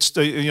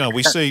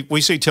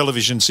see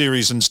television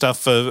series and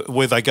stuff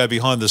where they go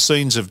behind the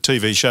scenes of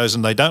TV shows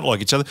and they don't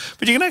like each other,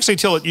 but you can actually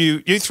tell that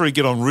you three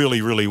get on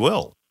really, really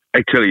well.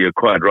 Actually, you're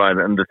quite right.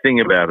 And the thing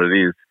about it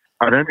is,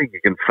 I don't think you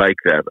can fake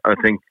that. I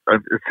think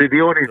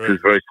the audience is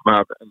very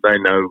smart and they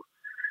know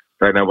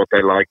what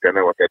they like, they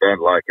know what they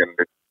don't like, and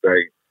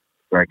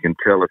they can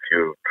tell if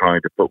you're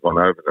trying to put one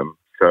over them.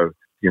 So,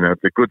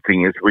 the good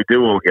thing is we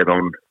do all get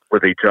on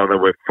with each other.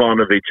 We're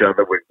fond of each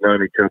other. We've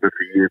known each other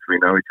for years. We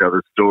know each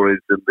other's stories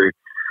and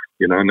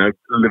know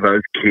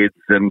Livo's kids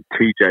and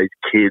TJ's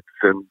kids,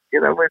 and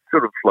we're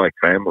sort of like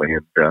family.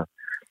 And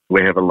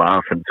we have a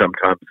laugh, and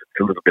sometimes it's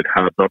a little bit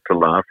hard not to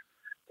laugh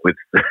with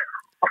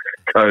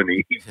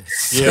Tony.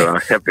 Yeah. There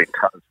have been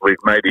times we've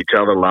made each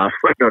other laugh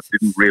when I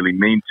didn't really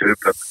mean to.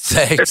 But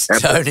thanks,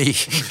 Tony.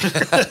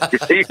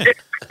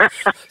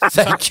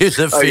 Thank you,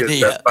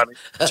 Lavinia.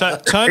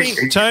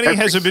 Tony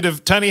has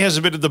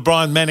a bit of the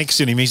Brian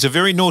Mannix in him. He's a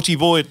very naughty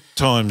boy at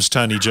times,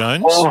 Tony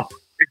Jones. Oh,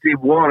 is he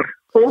what?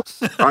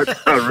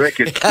 I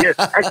reckon. Yes,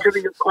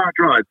 actually, you're quite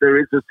right. There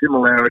is a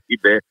similarity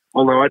there.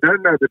 Although I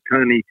don't know that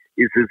Tony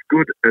is as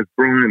good as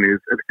Brian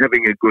is at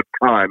having a good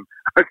time.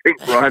 I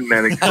think Brian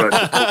Mannix wrote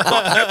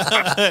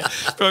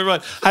Very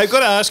right. Hey, I've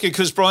got to ask you,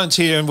 because Brian's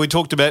here and we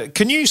talked about it.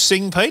 Can you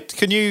sing, Pete?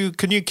 Can you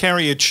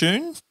carry a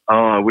tune? Oh,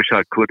 I wish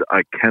I could.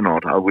 I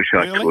cannot. I wish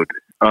I could.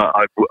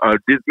 I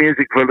did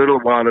music for a little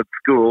while at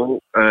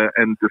school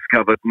and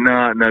discovered,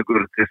 no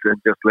good at this,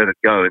 and just let it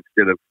go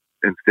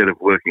instead of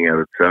working at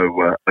it.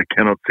 So I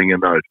cannot sing a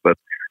note, but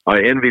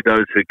I envy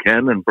those who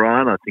can. And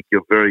Brian, I think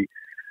you're very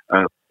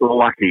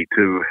lucky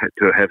to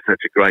have such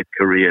a great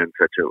career in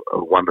such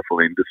a wonderful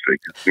industry,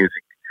 because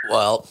music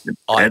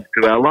adds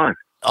to our life.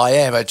 I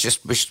am. I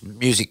just wish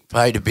music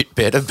paid a bit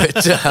better,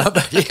 but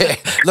yeah.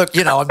 Look,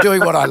 I'm doing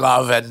what I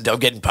love and I'm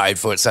getting paid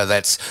for it, so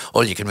that's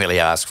all you can really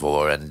ask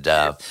for. And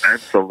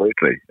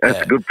absolutely,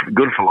 that's good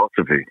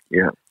philosophy.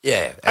 Yeah.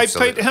 Yeah. Hey,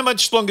 absolutely. Pete, how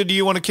much longer do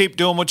you want to keep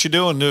doing what you're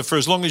doing? For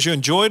as long as you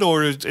enjoy it,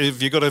 or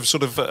have you got a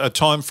sort of a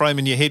time frame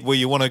in your head where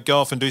you want to go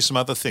off and do some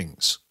other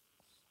things?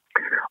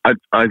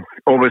 I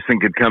always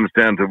think it comes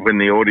down to when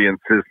the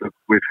audience says that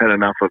we've had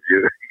enough of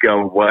you,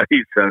 go away.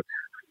 So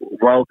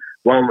while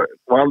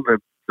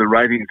the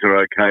ratings are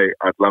okay,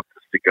 I'd love to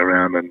stick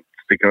around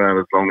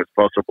as long as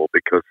possible,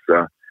 because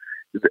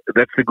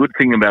that's the good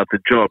thing about the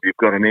job. You've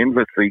got an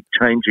endlessly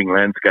changing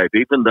landscape.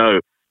 Even though,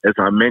 as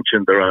I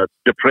mentioned, there are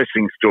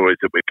depressing stories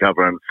that we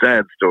cover and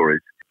sad stories,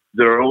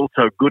 there are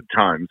also good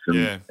times.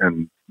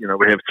 And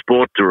we have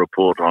sport to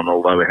report on,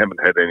 although we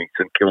haven't had any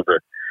St Kilda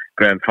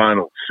grand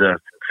finals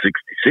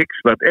 66.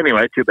 But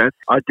anyway, to that,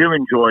 I do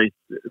enjoy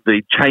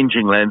the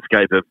changing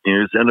landscape of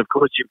news. And, of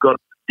course, you've got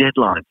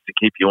deadlines to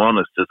keep you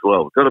honest as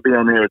well. We've got to be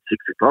on air at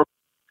 6 o'clock.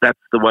 That's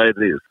the way it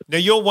is. Now,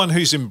 you're one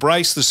who's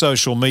embraced the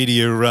social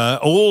media,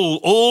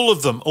 all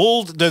of them.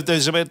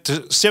 There's about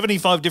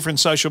 75 different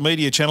social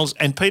media channels,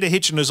 and Peter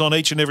Hitchen is on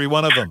each and every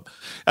one of them.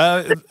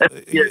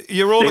 Yes.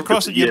 You're all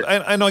across it. Yes.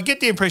 And I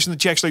get the impression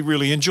that you actually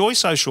really enjoy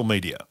social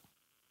media.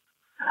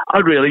 I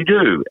really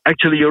do.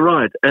 Actually, you're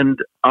right. And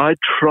I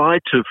try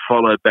to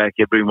follow back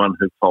everyone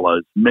who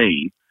follows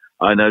me.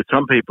 I know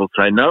some people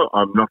say, no,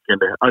 I'm not going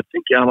to. I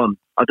think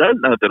I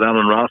don't know that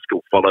Alan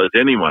Rascal follows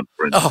anyone,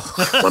 for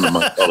instance, one of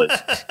my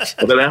colleagues.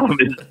 But Alan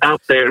is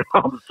out there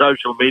on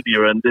social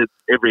media and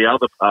every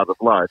other part of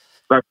life.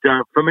 But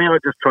for me, I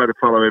just try to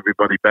follow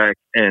everybody back,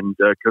 and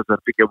because I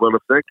figure, well,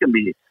 if they can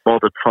be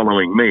bothered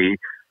following me,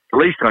 the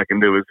least I can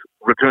do is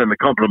return the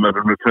compliment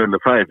and return the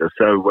favour.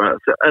 So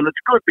and it's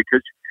good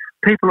because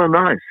people are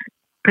nice.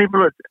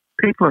 People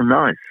are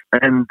nice,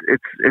 and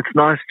it's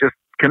nice just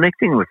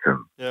connecting with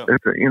them. Yeah.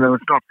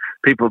 It's not,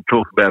 people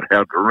talk about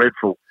how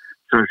dreadful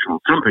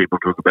some people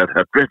talk about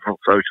how dreadful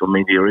social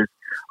media is.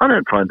 I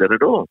don't find that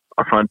at all.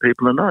 I find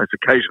people are nice.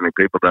 Occasionally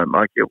people don't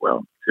like you.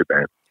 Well, too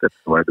bad. That's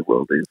the way the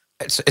world is.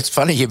 It's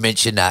funny you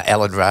mention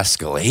Alan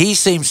Rascal. He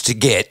seems to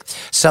get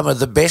some of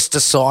the best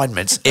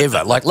assignments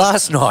ever. Like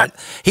last night,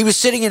 he was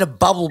sitting in a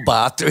bubble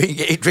bath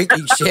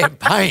drinking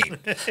champagne.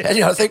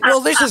 And I think,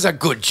 well, this is a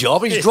good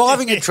job. He's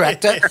driving a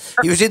tractor.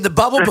 He was in the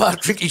bubble bath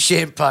drinking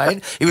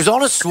champagne. He was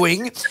on a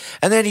swing.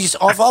 And then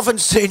I've often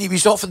seen him,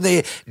 he's often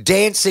there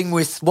dancing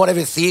with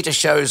whatever theatre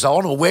show's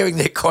on or wearing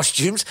their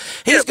costumes.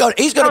 He's got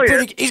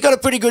a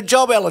pretty good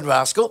job, Alan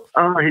Rascal.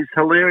 Oh, he's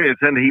hilarious,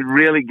 and he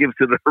really gives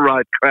it a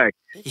right crack.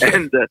 Yeah.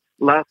 And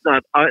last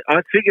night,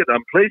 I figured,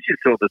 I'm pleased you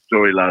saw the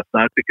story last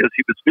night, because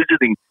he was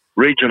visiting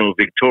regional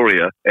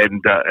Victoria,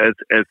 and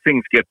as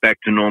things get back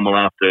to normal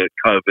after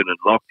COVID and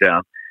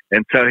lockdown.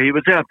 And so he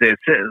was out there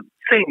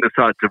seeing the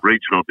sights of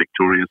regional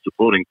Victoria,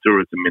 supporting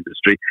tourism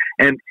industry.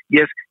 And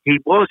yes, he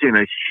was in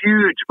a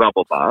huge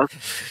bubble bath,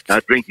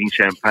 drinking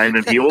champagne,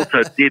 and he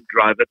also did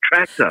drive a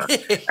tractor.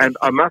 And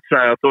I must say,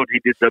 I thought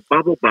he did the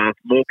bubble bath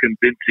more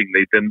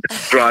convincingly than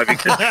driving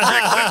the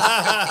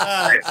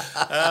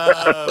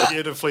tractor.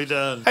 Beautifully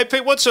done. Hey,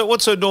 Pete, what's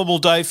a normal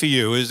day for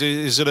you? Is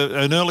it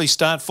an early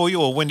start for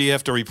you, or when do you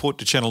have to report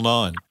to Channel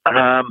 9?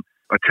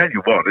 I tell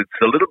you what, it's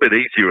a little bit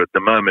easier at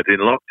the moment. In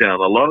lockdown,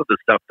 a lot of the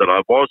stuff that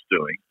I was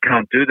doing,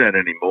 can't do that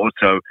anymore.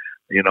 So,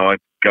 I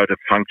go to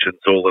functions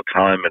all the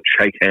time and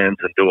shake hands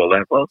and do all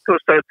that. Well, of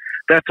course,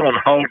 that's on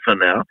hold for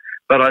now.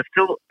 But I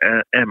still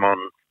am on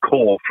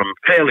call from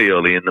fairly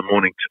early in the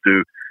morning to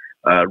do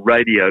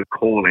radio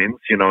call-ins.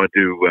 I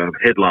do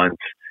headlines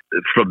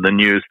from the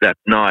news that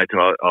night.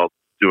 I'll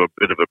do a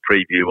bit of a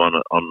preview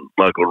on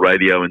local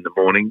radio in the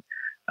morning,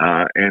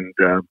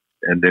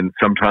 and then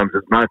sometimes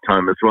at night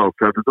time as well.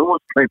 So there's always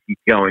plenty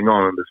going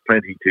on, and there's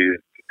plenty to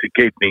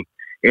keep me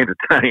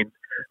entertained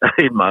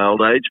in my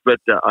old age. But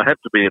I have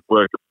to be at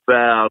work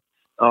about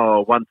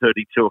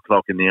 1:30, 2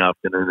 o'clock in the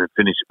afternoon, and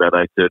finish about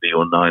 8:30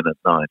 or 9 at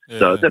night. Yeah.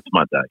 So that's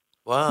my day.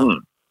 Wow.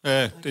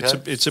 Yeah,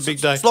 it's a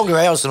big day. It's longer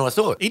hours than I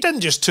thought. He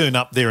doesn't just turn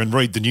up there and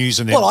read the news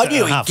and then... Well, I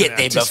knew he'd get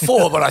there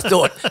before, but I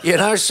thought,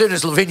 as soon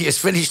as Lavinia's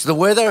finished the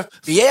weather,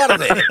 be out of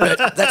there.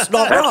 But that's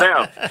not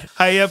right.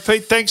 Hey,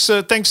 Pete, thanks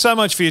so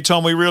much for your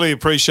time. We really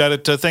appreciate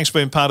it. Thanks for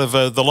being part of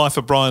the Life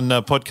of Brian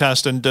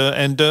podcast,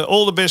 and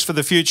all the best for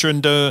the future.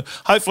 And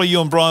hopefully you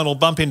and Brian will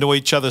bump into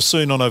each other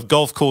soon on a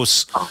golf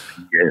course. Oh,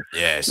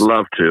 yes.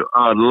 Love to.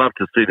 I'd love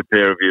to see the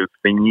pair of you. It's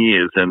been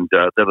years, and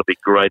that'll be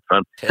great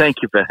fun.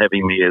 Thank you for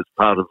having me as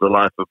part of the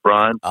Life of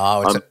Brian.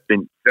 I've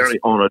been very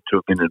honoured to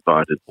have been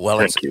invited. Well,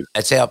 Thank you.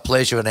 It's our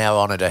pleasure and our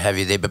honour to have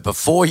you there. But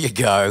before you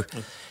go,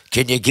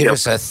 can you give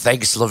us a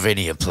thanks,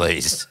 Lavinia,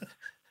 please?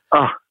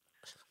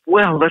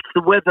 Well, that's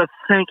the weather.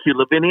 Thank you,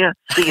 Lavinia.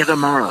 See you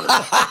tomorrow.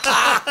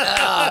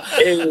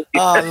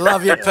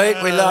 Love you,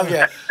 Pete. We love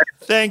you.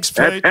 Thanks,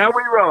 Pete. That's how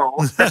we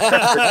roll.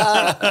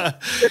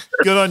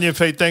 Good on you,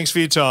 Pete. Thanks for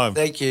your time.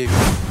 Thank you.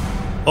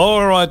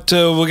 All right,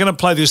 we're going to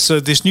play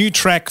this new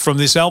track from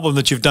this album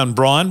that you've done,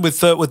 Brian,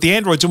 with the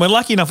Androids, and we're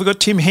lucky enough we've got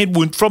Tim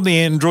Hedwood from the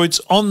Androids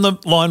on the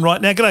line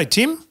right now. G'day,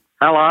 Tim.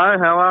 Hello,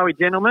 how are we,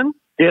 gentlemen?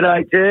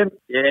 G'day, Tim.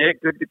 Yeah,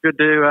 good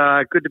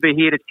to be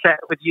here to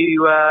chat with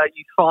you,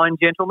 you fine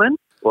gentlemen.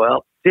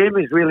 Well, Tim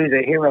is really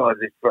the hero of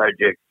this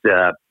project,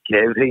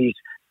 Kev. He's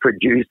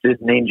produced it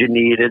and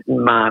engineered it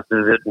and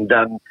mastered it and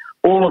done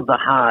all of the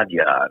hard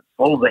yards,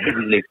 all of the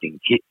heavy lifting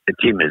that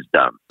Tim has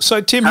done.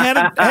 So, Tim,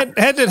 how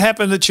did it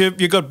happen that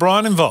you got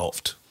Brian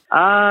involved?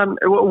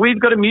 We've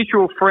got a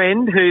mutual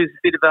friend who's a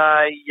bit of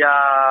a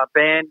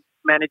band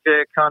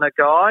manager kind of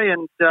guy,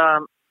 and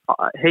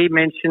he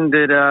mentioned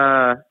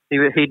that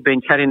he'd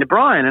been chatting to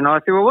Brian, and I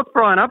said, well, what's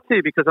Brian up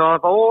to? Because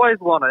I've always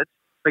wanted,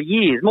 for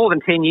years, more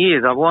than 10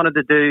 years, I've wanted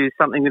to do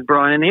something with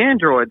Brian and the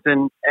Androids,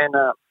 and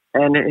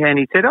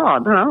he said, I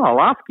don't know,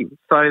 I'll ask him.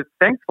 So,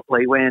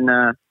 thankfully, when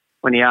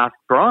he asked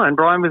Brian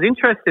was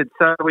interested.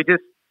 So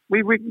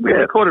we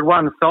recorded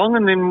one song,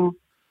 and then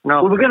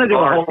we were going to do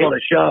a whole lot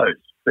of shows,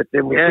 but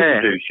then we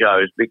couldn't do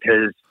shows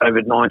because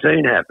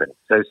COVID-19 happened.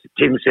 So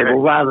Tim said,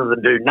 well, rather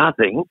than do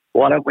nothing,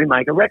 why don't we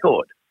make a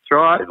record? That's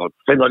right.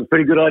 Seemed like a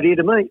pretty good idea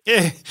to me.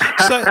 Yeah.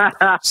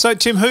 So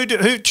Tim,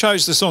 who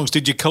chose the songs?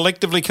 Did you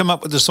collectively come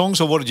up with the songs,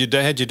 or how'd you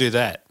do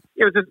that?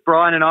 It was just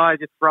Brian and I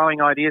just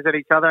throwing ideas at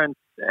each other, and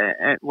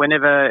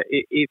whenever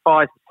if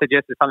I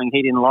suggested something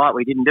he didn't like,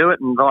 we didn't do it,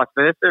 and vice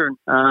versa.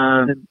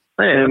 And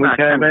we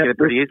came together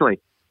pretty easily.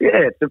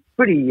 Yeah, it's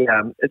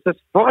a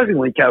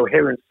surprisingly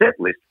coherent set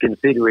list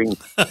considering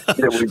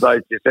that we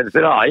both just said,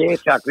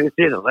 chuck this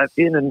in and that's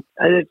in, and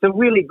it's a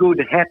really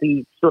good,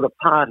 happy sort of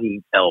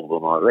party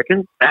album, I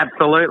reckon.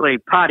 Absolutely,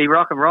 party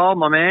rock and roll,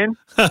 my man.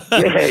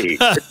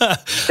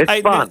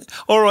 It's fun.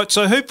 All right,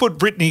 so who put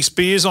Britney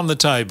Spears on the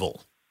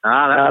table?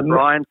 That was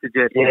Brian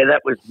suggested. Yeah,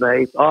 that was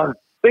me. I've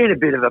been a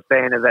bit of a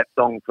fan of that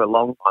song for a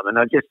long time, and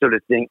I just sort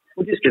of think,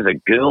 well, just because a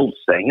girl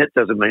sang it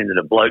doesn't mean that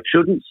a bloke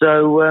shouldn't,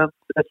 so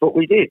that's what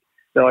we did.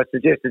 So I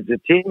suggested to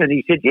Tim, and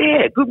he said,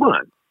 yeah, good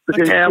one.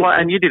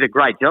 And you did a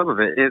great job of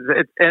it.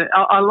 And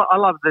I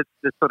love the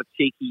sort of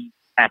cheeky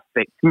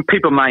aspect.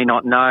 People may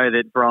not know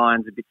that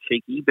Brian's a bit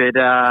cheeky, but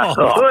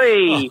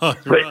right.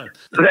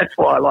 That's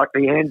why I like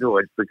the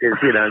Androids, because,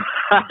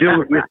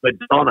 do it with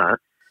Madonna.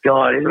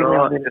 God, every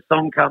now and then a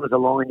song comes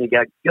along and you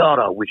go, God,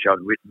 I wish I'd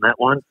written that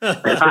one.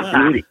 That's a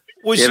beauty.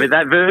 But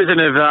that version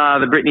of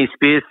the Britney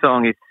Spears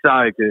song is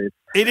so good.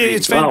 It is.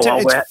 It's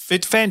fantastic.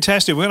 It's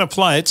fantastic. We're going to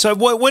play it. So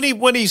when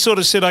he sort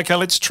of said, okay,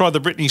 let's try the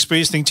Britney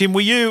Spears thing, Tim,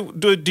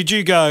 did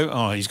you go,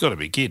 oh, he's got to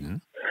be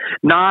kidding?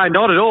 No,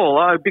 not at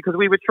all. Because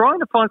we were trying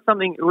to find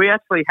something. We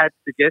actually had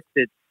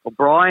suggested, or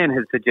Brian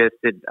had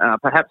suggested,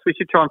 perhaps we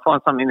should try and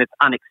find something that's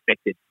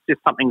unexpected,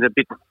 just something that's a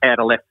bit out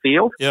of left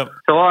field. Yep.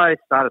 So I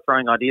started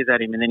throwing ideas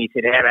at him, and then he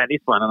said, "How about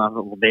this one?" And I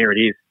thought, "Well, there it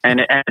is."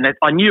 And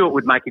I knew it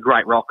would make a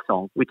great rock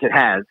song, which it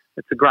has.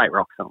 It's a great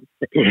rock song.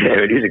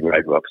 Yeah, it is a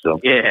great rock song.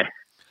 Yeah.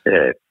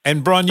 Yeah.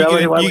 And Brian, you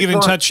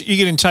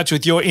get in touch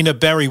with your inner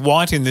Barry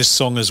White in this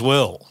song as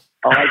well.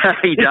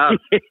 He does.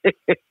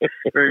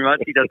 Very much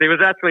he does. There was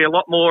actually a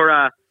lot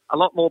more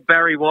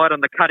Barry White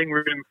on the cutting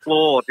room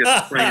floor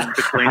just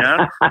between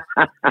us.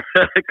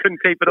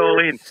 Couldn't keep it all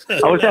in.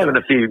 I was having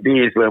a few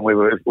beers when we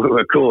were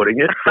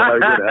recording it, so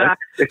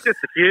just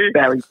a few.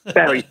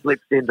 Barry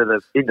slips into the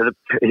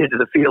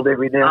field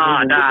every now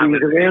and then.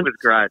 It was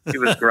great. It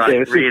was great. Yeah, it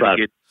was really fun.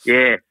 good.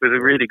 Yeah, it was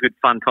a really good,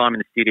 fun time in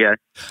the studio.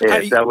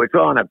 Yeah, so we're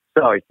trying to.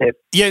 Sorry, Steph.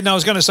 Yeah, no, I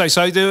was going to say.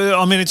 So,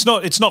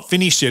 it's not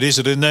finished yet, is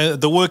it? And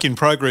the work in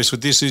progress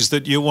with this is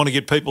that you want to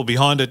get people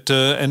behind it,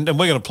 and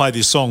we're going to play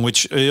this song.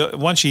 Which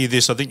once you hear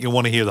this, I think you'll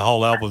want to hear the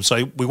whole album.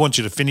 So we want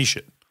you to finish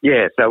it.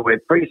 Yeah, so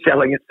we're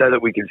pre-selling it so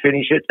that we can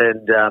finish it,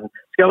 and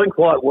it's going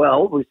quite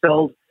well. We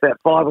sold about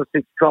 5 or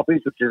 6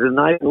 copies, which has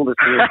enabled us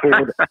to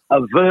record a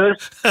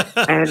verse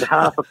and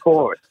half a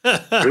chorus.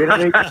 We're going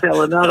to need to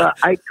sell another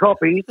 8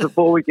 copies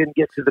before we can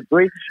get to the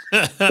bridge.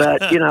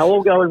 But,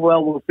 all going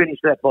well, we'll finish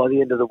that by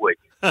the end of the week.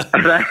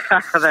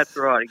 That's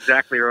right,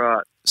 exactly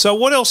right. So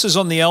what else is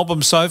on the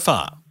album so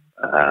far?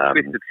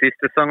 Twisted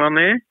Sister song on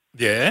there.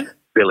 Yeah.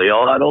 Billy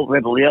Idol,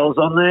 Rebel Yell's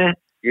on there.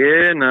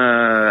 Yeah, and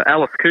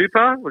Alice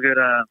Cooper. We've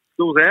got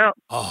Schools Out.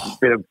 Oh.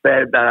 Bit of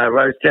bad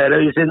Rose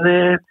Tattoos in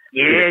there.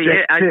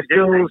 Yeah, Sex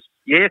Pistols.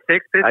 Yeah,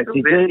 Sex Pistols.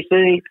 AC/DC.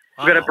 We've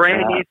got a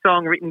brand new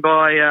song written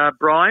by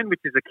Brian,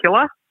 which is a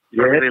killer.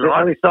 Yeah, it's the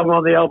only song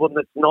on the album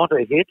that's not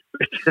a hit.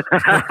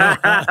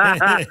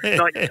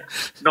 not it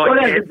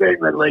hasn't been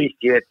released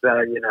yet,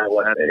 so you know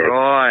what. That's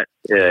right.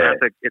 Yeah,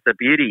 it's a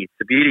beauty.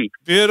 It's a beauty.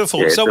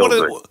 Beautiful. Yeah, so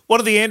what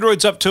are the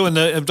androids up to in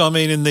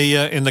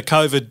the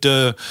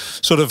COVID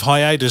sort of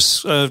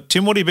hiatus?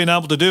 Tim, what have you been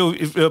able to do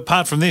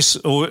apart from this,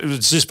 or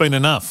has this been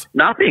enough?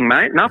 Nothing,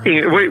 mate.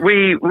 Nothing.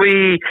 We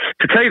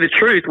to tell you the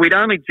truth, we'd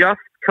only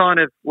just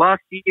kind of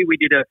last year we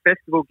did a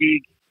festival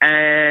gig.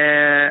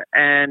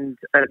 And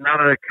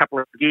another couple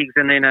of gigs,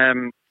 and then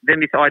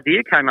this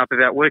idea came up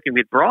about working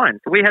with Brian.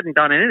 So we hadn't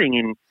done anything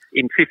in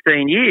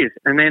 15 years,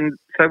 and then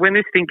so when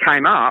this thing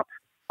came up,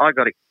 I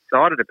got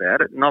excited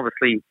about it, and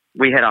obviously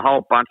we had a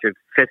whole bunch of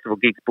festival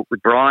gigs booked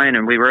with Brian,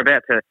 and we were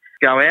about to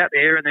go out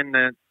there, and then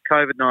the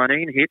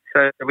COVID-19 hit,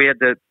 so we had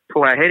to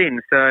pull our head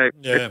in. So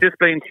It's just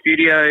been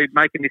studio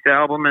making this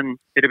album, and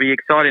it'll be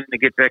exciting to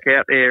get back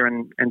out there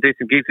and do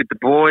some gigs with the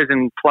boys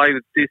and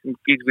do some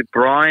gigs with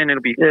Brian.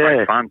 It'll be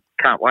great fun.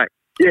 Can't wait.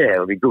 Yeah,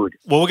 it'll be good.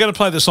 Well, we're going to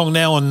play the song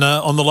now on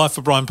the Life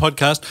of Brian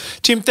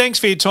podcast. Tim, thanks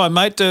for your time,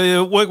 mate.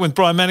 Working with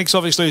Brian Mannix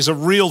obviously is a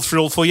real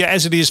thrill for you,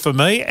 as it is for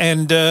me,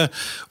 and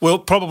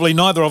probably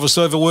neither of us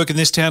will ever work in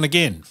this town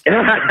again. It's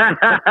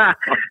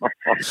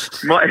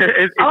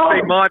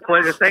been my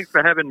pleasure. Thanks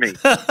for having me.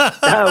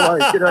 No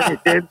worries. Good on you,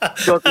 Tim.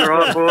 Got the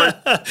right, boys.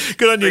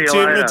 Good on you,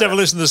 Tim. Let's have a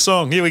listen to the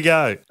song. Here we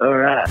go. All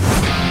right.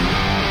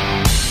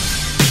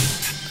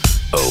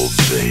 Oh,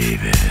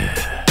 baby.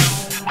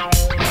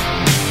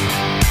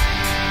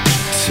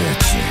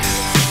 Touch it.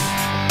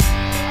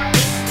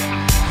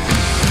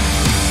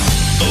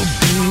 Oh,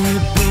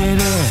 baby,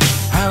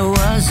 how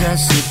was I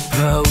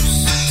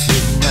supposed to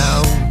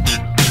know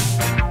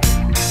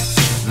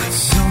that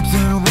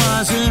something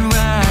wasn't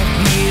right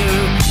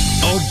here?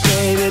 Oh,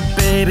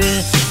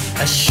 baby,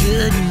 I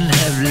shouldn't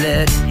have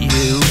let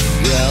you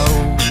go.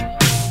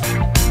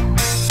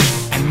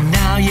 And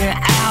now you're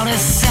out of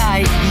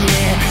sight,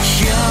 yeah.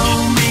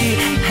 Show me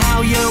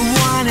how you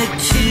want it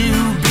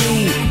to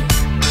be.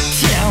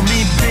 Tell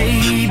me,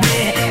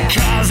 baby,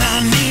 'cause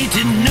I need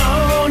to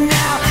know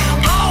now.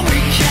 All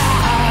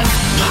because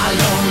my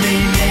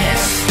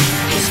loneliness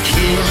is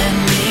killing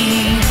me.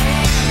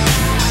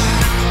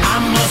 I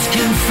must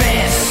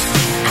confess,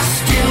 I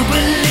still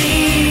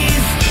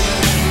believe.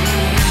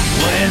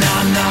 When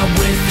I'm not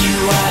with you,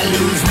 I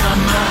lose my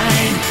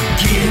mind.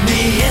 Give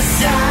me a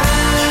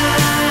sign.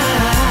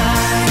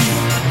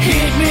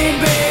 Hit me,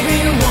 baby,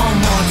 one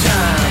more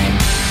time.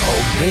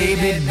 Oh,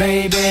 baby,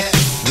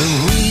 the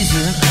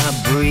reason I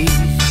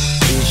breathe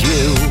is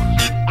you.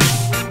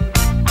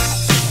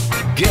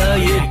 Girl,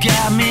 you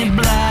got me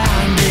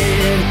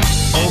blinded.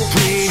 Oh,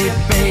 pretty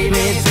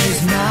baby,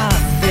 there's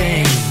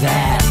nothing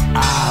that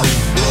I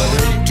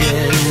would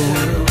do.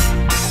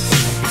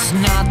 It's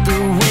not the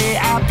way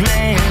I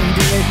planned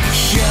it.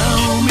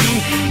 Show me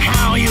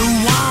how you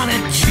want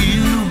it to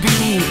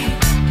be.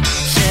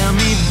 Tell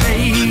me,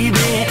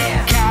 baby,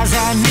 'cause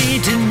I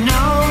need to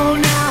know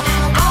now.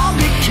 All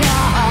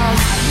because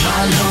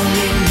my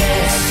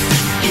loneliness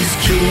is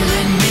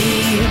killing me.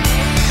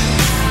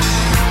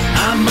 I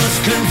must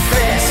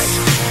confess,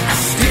 I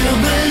still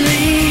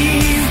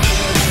believe.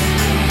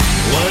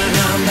 When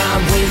I'm not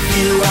with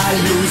you, I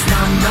lose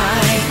my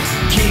mind.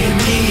 Give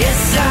me a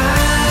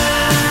sign.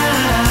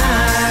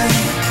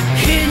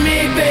 Hit me,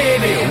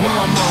 baby,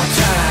 one more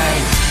time.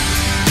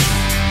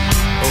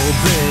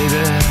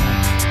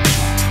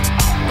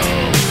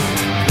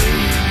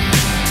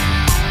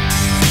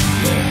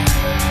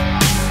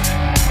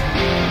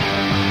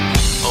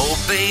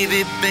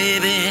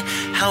 baby,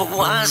 how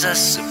was I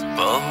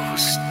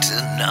supposed to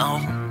know?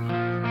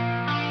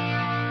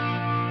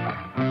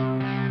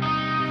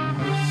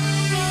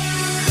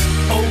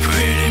 Oh,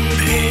 pretty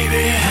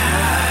baby, I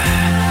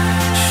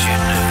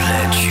shouldn't have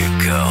let you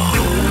go.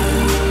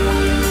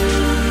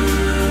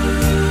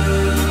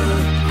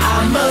 I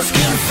must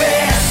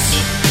confess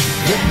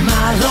that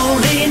my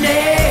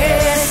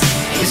loneliness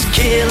is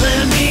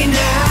killing me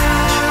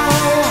now.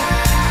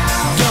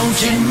 Don't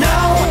you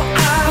know I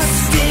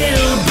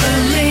still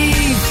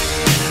believe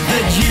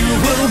that you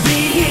will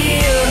be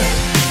here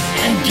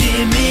and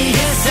give me a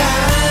sign.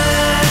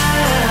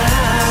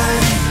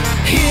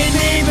 Hit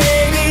me,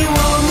 baby,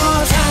 one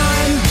more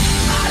time.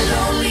 My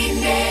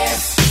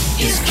loneliness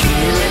is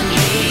killing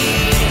me.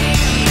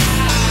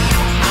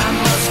 I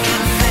must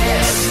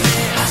confess,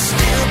 I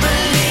still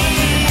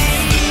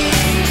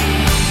believe.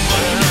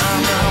 When I'm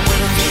not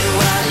with you,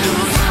 I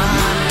lose my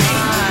mind.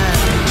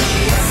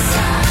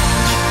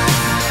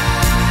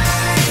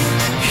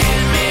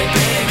 Hit me,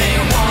 baby,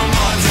 one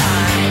more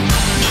time.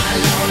 My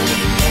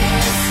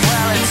loneliness,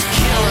 well, it's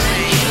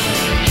killing me.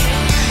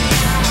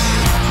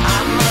 I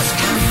must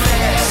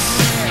confess,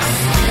 I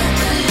still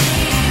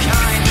believe.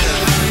 Kind of.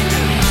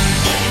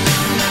 When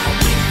I'm not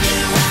with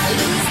you, I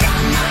lose my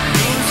mind.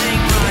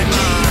 Losing my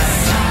mind.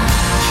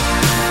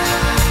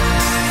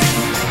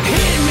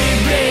 Hit me,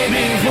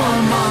 baby,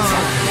 one more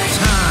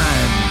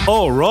time.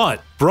 All right.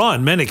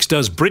 Brian Mannix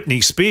does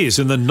Britney Spears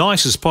in the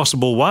nicest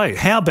possible way.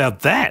 How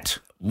about that?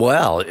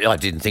 Well, I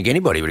didn't think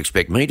anybody would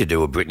expect me to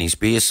do a Britney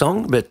Spears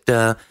song, but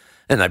and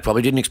they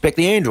probably didn't expect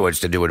the androids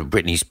to do a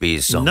Britney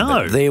Spears song.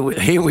 No. But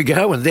here we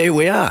go, and there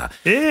we are.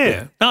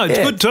 Yeah. No, it's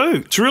Yeah. good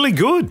too. It's really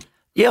good.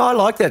 Yeah, I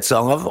like that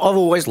song. I've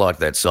always liked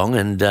that song,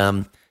 and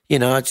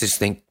I just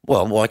think,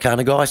 well, why can't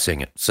a guy sing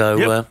it? So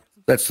Yep.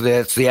 that's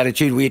the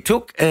attitude we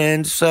took,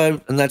 and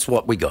that's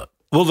what we got.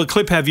 Will the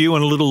clip have you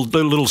in a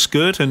little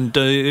skirt and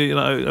tight-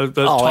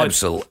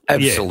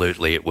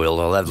 Absolutely, it will.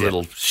 I'll have a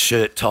little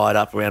shirt tied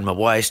up around my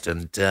waist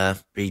and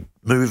be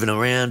moving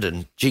around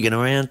and jigging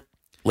around,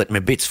 letting my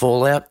bits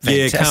fall out.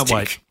 Yeah,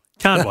 Fantastic.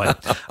 can't wait.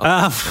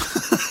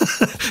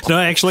 No,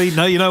 actually,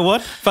 no. You know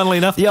what? Funnily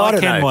enough, Yeah, I I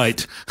don't can know.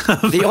 wait.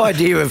 The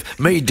idea of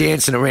me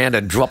dancing around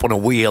and dropping a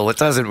wheel, it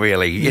doesn't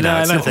really, it's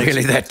no, not thanks.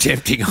 really that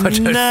tempting. I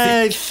don't No,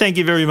 think. thank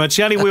you very much.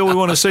 The only wheel we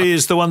want to see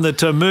is the one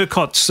that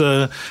Murcott's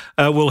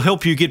will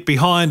help you get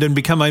behind and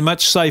become a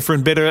much safer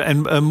and better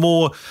and a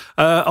more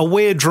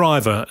aware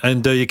driver.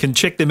 And you can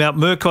check them out.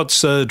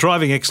 Murcott's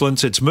Driving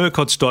Excellence. It's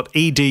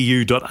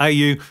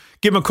murcotts.edu.au.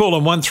 Give them a call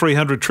on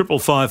 1300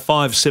 555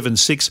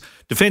 576.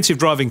 Defensive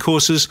driving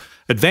courses,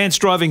 advanced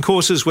driving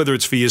courses, whether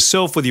it's for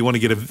yourself, whether you want to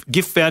get a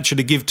gift voucher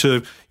to give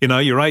to,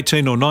 your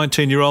 18 or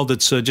 19-year-old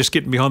that's just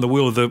getting behind the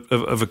wheel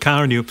of a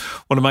car and you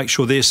want to make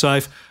sure they're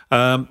safe.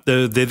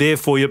 They're there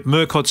for you.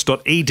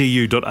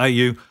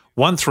 murcotts.edu.au,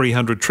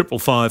 1300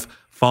 555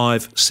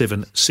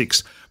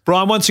 576.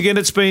 Brian, once again,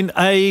 it's been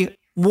a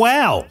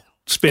wow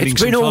spending It's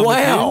some been time a with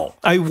you. wow.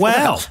 A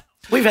wow.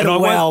 We've had And a I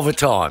won't- wow of a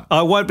time.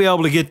 I won't be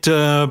able to get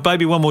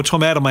Baby One More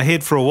Time out of my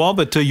head for a while,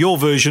 but your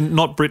version,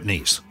 not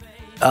Britney's.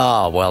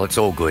 Oh, well, it's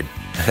all good.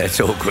 It's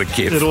all good,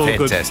 kid. It's all good.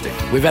 Fantastic.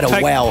 We've had a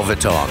Take- wow of a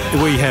time.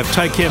 We have.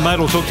 Take care, mate.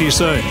 I'll talk to you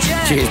soon.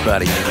 Cheers,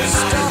 buddy.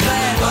 Stop